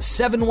 That's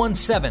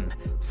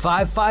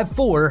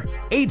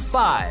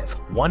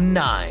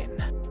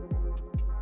 717-554-8519.